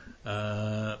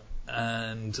 and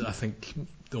I think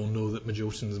they'll know that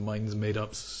Majotin's mind's made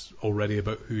up already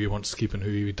about who he wants to keep and who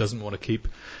he doesn't want to keep,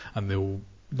 and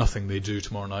nothing they do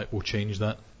tomorrow night will change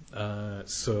that.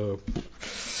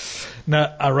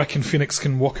 I reckon Phoenix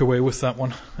can walk away with that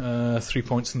one. 3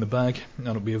 points in the bag.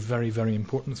 That'll be a very, very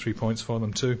important 3 points for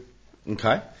them too.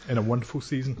 Okay. In a wonderful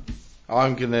season.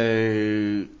 I'm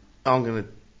gonna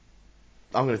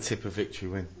tip a victory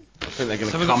win. I think they're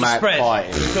going to come out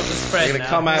fighting. We've got the spread. They're going to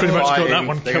come out pretty fighting. much got that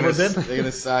one covered then. They're going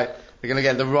to say they're going to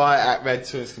get the right at red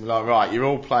to it's going to be like, right, you're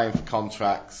all playing for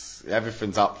contracts.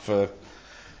 Everything's up for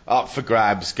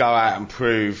grabs. Go out and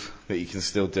prove that you can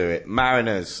still do it.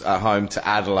 Mariners at home to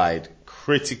Adelaide.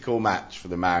 Critical match for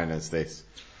the Mariners. This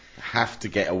have to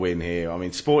get a win here. I mean,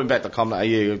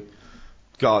 sportingbet.com.au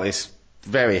got this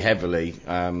very heavily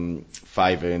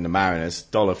favouring the Mariners.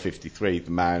 $1.53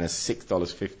 the Mariners,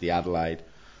 $6.50 Adelaide,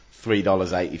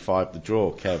 $3.85 the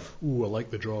draw. Kev. Ooh, I like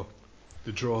the draw.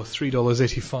 The draw,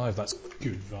 $3.85. That's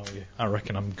good value. I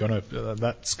reckon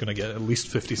that's gonna get at least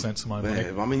 50 cents of my money.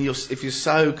 I mean, if you're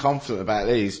so confident about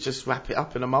these, just wrap it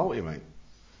up in a multi, mate.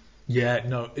 Yeah,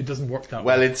 no, it doesn't work that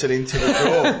way. Wellington into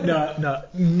the draw. No.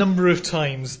 Number of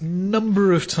times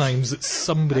that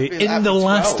somebody in the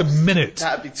last minute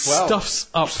That'd be 12. stuffs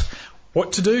up.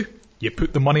 What to do? You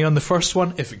put the money on the first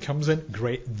one. If it comes in,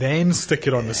 great. Then stick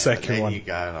it on the second then one. you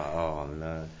go like, oh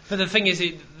no. But the thing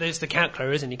is, there's the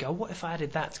calculator, isn't it? You go, what if I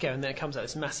added that together, and then it comes out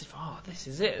this massive, this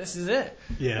is it.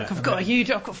 Yeah. Look, I've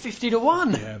got 50 to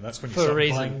 1. Yeah, that's when you For a start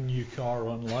reason. buying a new car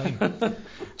online.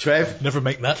 Trev, Never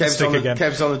make that Kev's mistake again.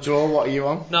 Kev's on the draw. What are you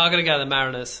on? No, I'm going to go the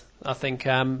Mariners. I think,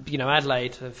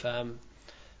 Adelaide have,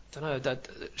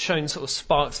 shown sort of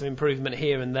sparks of improvement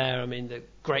here and there. I mean, the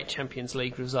great Champions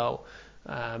League result.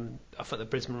 I thought the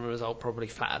Brisbane result probably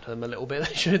flattered them a little bit.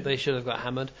 They should have got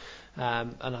hammered.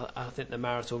 And I think the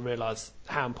Mariners will realise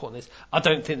how important it is. I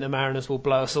don't think the Mariners will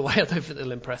blow us away. I don't think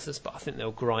they'll impress us, but I think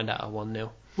they'll grind out a 1-0.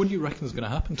 What do you reckon is going to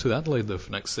happen to Adelaide, though,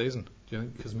 for next season? Do you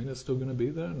think Kazmina's still going to be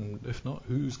there? And if not,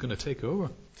 who's going to take over? I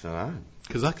don't know.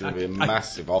 Because It's going to be a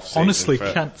massive off-season. honestly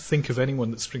can't think of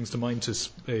anyone that springs to mind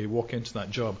to walk into that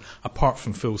job, apart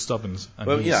from Phil Stubbins.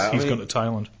 And he's gone to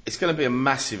Thailand. It's going to be a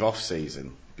massive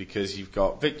off-season because you've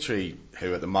got Victory,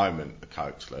 who at the moment are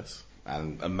coachless,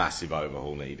 and a massive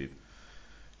overhaul needed.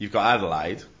 You've got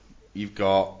Adelaide, you've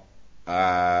got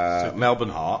Melbourne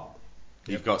Heart,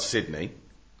 you've got Sydney,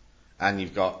 and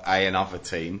you've got another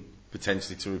team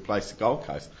potentially to replace the Gold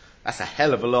Coast. That's a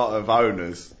hell of a lot of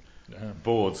owners,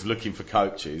 boards looking for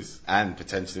coaches and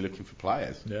potentially looking for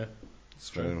players. Yeah,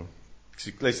 it's true. So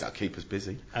at least that'll keep us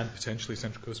busy. And potentially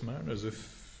Central Coast Mariners if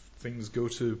things go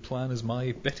to plan as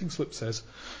my betting slip says.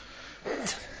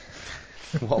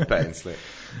 What betting slip?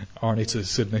 Arnie to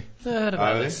Sydney. Heard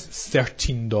about this.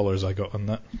 $13 I got on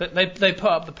that. But they put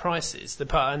up the prices.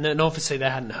 And then obviously they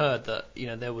hadn't heard that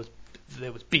there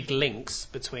was big links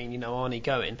between Arnie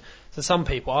going. So some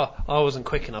people, I wasn't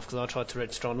quick enough because I tried to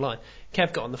register online.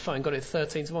 Kev got on the phone, got it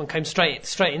 13 to 1, came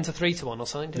straight into 3 to 1 or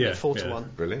something, didn't it? 4 to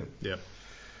 1. Brilliant. Yeah.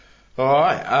 All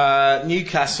right.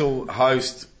 Newcastle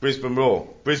host Brisbane Roar.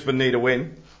 Brisbane need a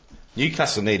win.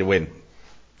 Newcastle need a win.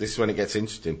 This is when it gets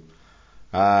interesting.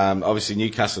 Obviously,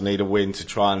 Newcastle need a win to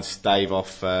try and stave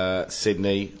off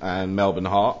Sydney and Melbourne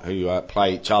Heart, who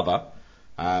play each other.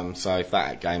 So if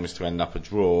that game is to end up a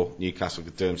draw, Newcastle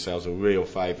could do themselves a real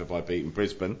favour by beating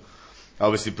Brisbane.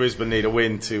 Obviously, Brisbane need a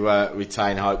win to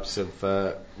retain hopes of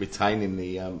retaining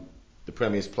the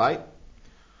Premier's plate.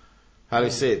 How do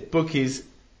you see it? Bookies,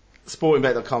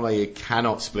 sportingbet.com, you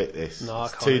cannot split this. No, I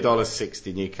it's can't.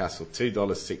 $2.60 Newcastle,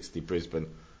 $2.60 Brisbane,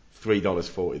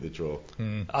 $3.40 the draw.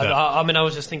 I mean, I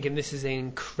was just thinking this is an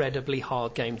incredibly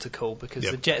hard game to call because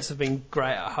the Jets have been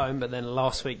great at home, but then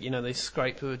last week, they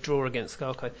scraped with a draw against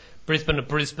Gold Coast. Brisbane are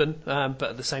Brisbane, but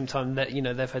at the same time,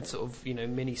 they've had sort of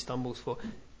mini stumbles for.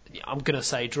 I'm going to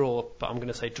say draw, but I'm going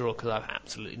to say draw because I have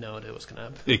absolutely no idea what's going to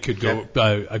happen. It could go.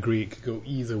 I agree. It could go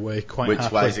either way. Which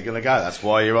way is it going to go? That's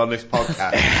why you're on this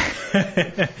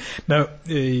podcast. Now,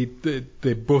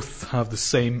 they both have the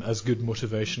same as good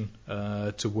motivation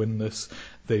to win this.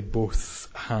 They both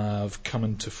have come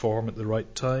into form at the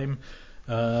right time.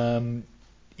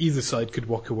 Either side could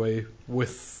walk away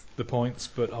with the points,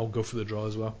 but I'll go for the draw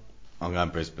as well. I'm going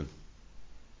Brisbane.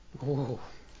 Ooh.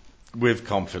 With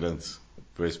confidence.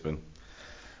 Brisbane.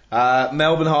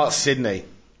 Melbourne Heart Sydney.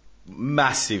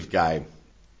 Massive game.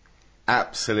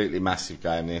 Absolutely massive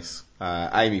game this.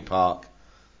 Amy Park.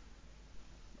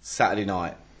 Saturday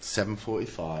night.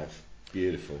 7:45.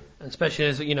 Beautiful. And especially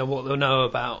as what they'll know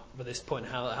about at this point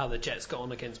how the Jets got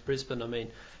on against Brisbane. I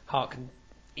mean, Hart can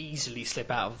easily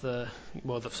slip out of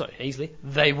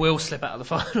they will slip out of the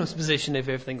finals position if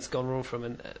everything's gone wrong for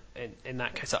them. In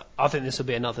that case, I think this will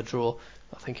be another draw.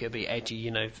 I think it'll be edgy.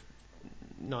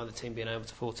 Neither team being able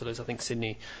to afford to lose. I think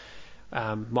Sydney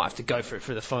might have to go for it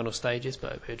through the final stages,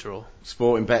 but it'll be a draw.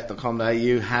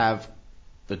 Sportingbet.com.au have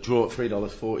the draw at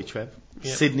 $3.40, Trev.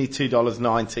 Yep. Sydney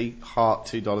 $2.90, Heart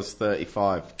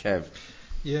 $2.35. Kev.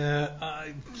 Yeah,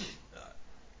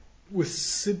 with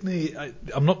Sydney,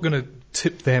 I'm not going to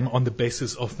tip them on the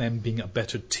basis of them being a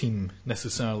better team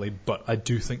necessarily, but I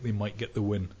do think they might get the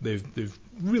win. They've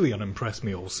really unimpressed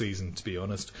me all season, to be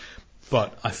honest.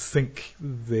 But I think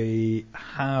they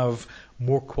have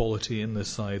more quality in this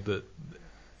side that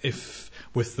if,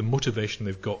 with the motivation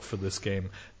they've got for this game,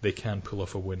 they can pull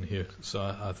off a win here. So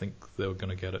I think they're going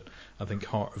to get it. I think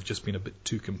Hart have just been a bit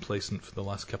too complacent for the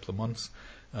last couple of months,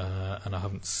 and I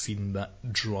haven't seen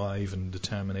that drive and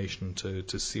determination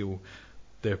to seal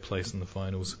their place in the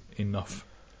finals enough,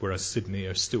 whereas Sydney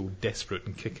are still desperate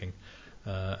and kicking.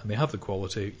 And they have the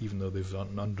quality, even though they've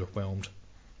gotten underwhelmed.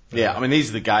 Yeah, I mean, these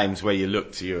are the games where you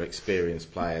look to your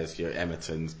experienced players, your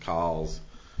Emertons, Carls,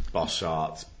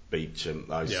 Boschards, Beecham,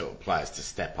 those sort of players to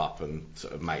step up and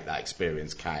sort of make that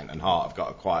experience count. And Hart have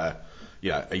got quite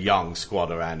a young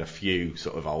squad around a few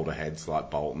sort of older heads like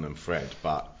Bolton and Fred.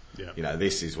 But,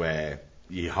 this is where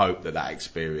you hope that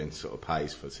experience sort of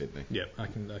pays for Sydney. Yeah, I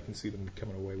can see them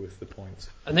coming away with the points.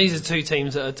 And these are two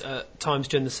teams that at times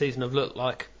during the season have looked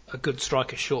like a good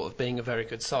striker short of being a very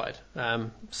good side.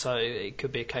 So it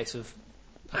could be a case of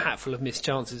a hatful of missed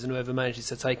chances, and whoever manages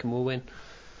to take them will win.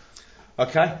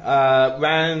 Okay,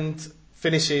 round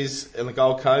finishes in the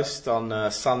Gold Coast on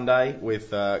Sunday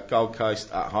with Gold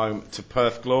Coast at home to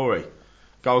Perth Glory.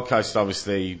 Gold Coast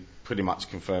obviously pretty much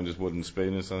confirmed as wooden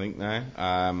spooners, I think,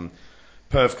 now.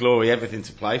 Perth Glory, everything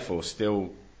to play for.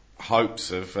 Still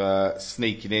hopes of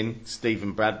sneaking in,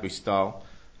 Stephen Bradbury style,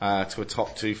 to a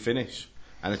top 2 finish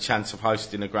and a chance of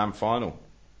hosting a grand final.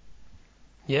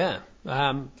 Yeah.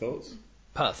 Thoughts?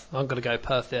 Perth. I'm going to go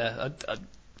Perth, yeah.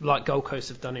 Like Gold Coast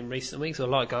have done in recent weeks, or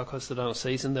like Gold Coast have done all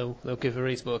season, they'll give a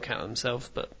reasonable account of themselves,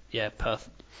 but yeah, Perth.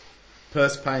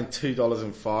 Perth's paying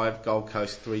 $2.05, Gold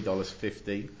Coast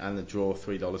 $3.50, and the draw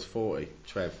 $3.40.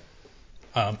 Trev.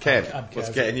 Kev, what's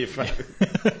getting you through?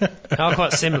 They are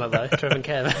quite similar though, Trev and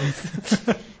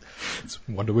Kev. It's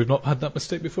a wonder we've not had that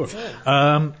mistake before.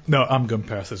 Yeah. No, I'm going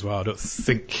Perth as well. I don't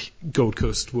think Gold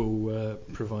Coast will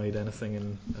provide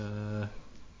anything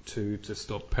to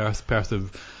stop Perth. Perth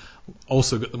have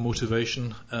also got the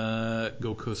motivation.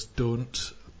 Gold Coast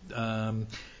don't.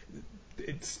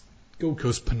 It's Gold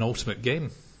Coast's penultimate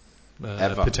game,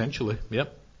 potentially.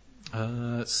 Yep.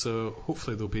 So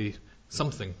hopefully there'll be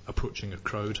something approaching a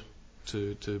crowd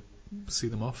to see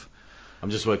them off. I'm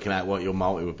just working out what your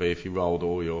multi would be if you rolled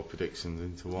all your predictions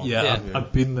into one. Yeah.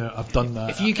 I've been there. I've done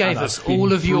that. If you gave us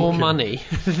all of your money,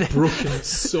 broken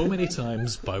so many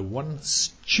times by one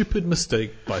stupid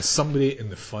mistake by somebody in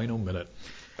the final minute.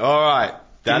 All right,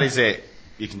 that is it.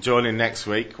 You can join in next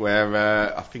week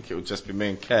where I think it will just be me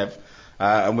and Kev,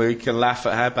 and we can laugh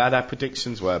at how bad our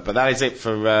predictions were. But that is it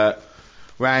for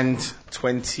round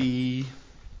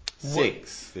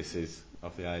 26. This is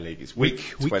of the A-League. It's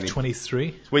week 23.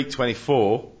 It's week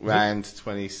 24, round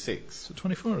 26. So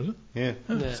 24, is it? Yeah.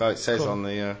 So it says on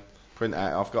the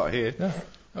printout I've got here. Yeah.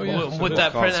 Oh yeah. Would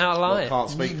that printout lie?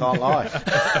 Can't speak, can't lie.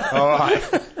 All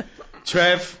right,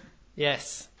 Trev.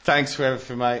 Yes. Thanks for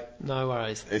everything, mate. No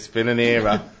worries. It's been an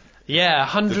era. Yeah,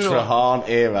 The Trahan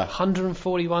era.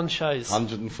 141 shows.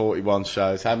 141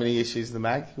 shows. How many issues of the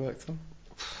mag you worked on?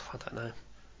 I don't know.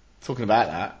 Talking about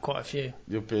that, Quite a few.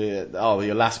 you'll be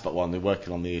your last but one. You're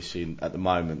working on the issue at the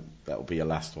moment. That will be your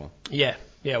last one. Yeah.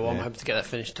 Well, I'm hoping to get that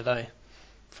finished today.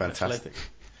 Fantastic.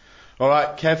 All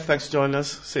right, Kev, thanks for joining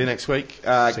us. See you next week. Get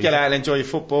out and enjoy your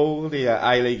football. The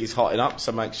A-League is hotting up,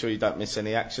 so make sure you don't miss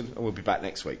any action. And we'll be back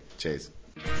next week. Cheers.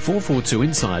 442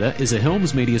 Insider is a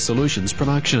Helms Media Solutions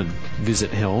production.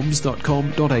 Visit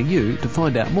helms.com.au to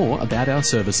find out more about our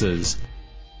services.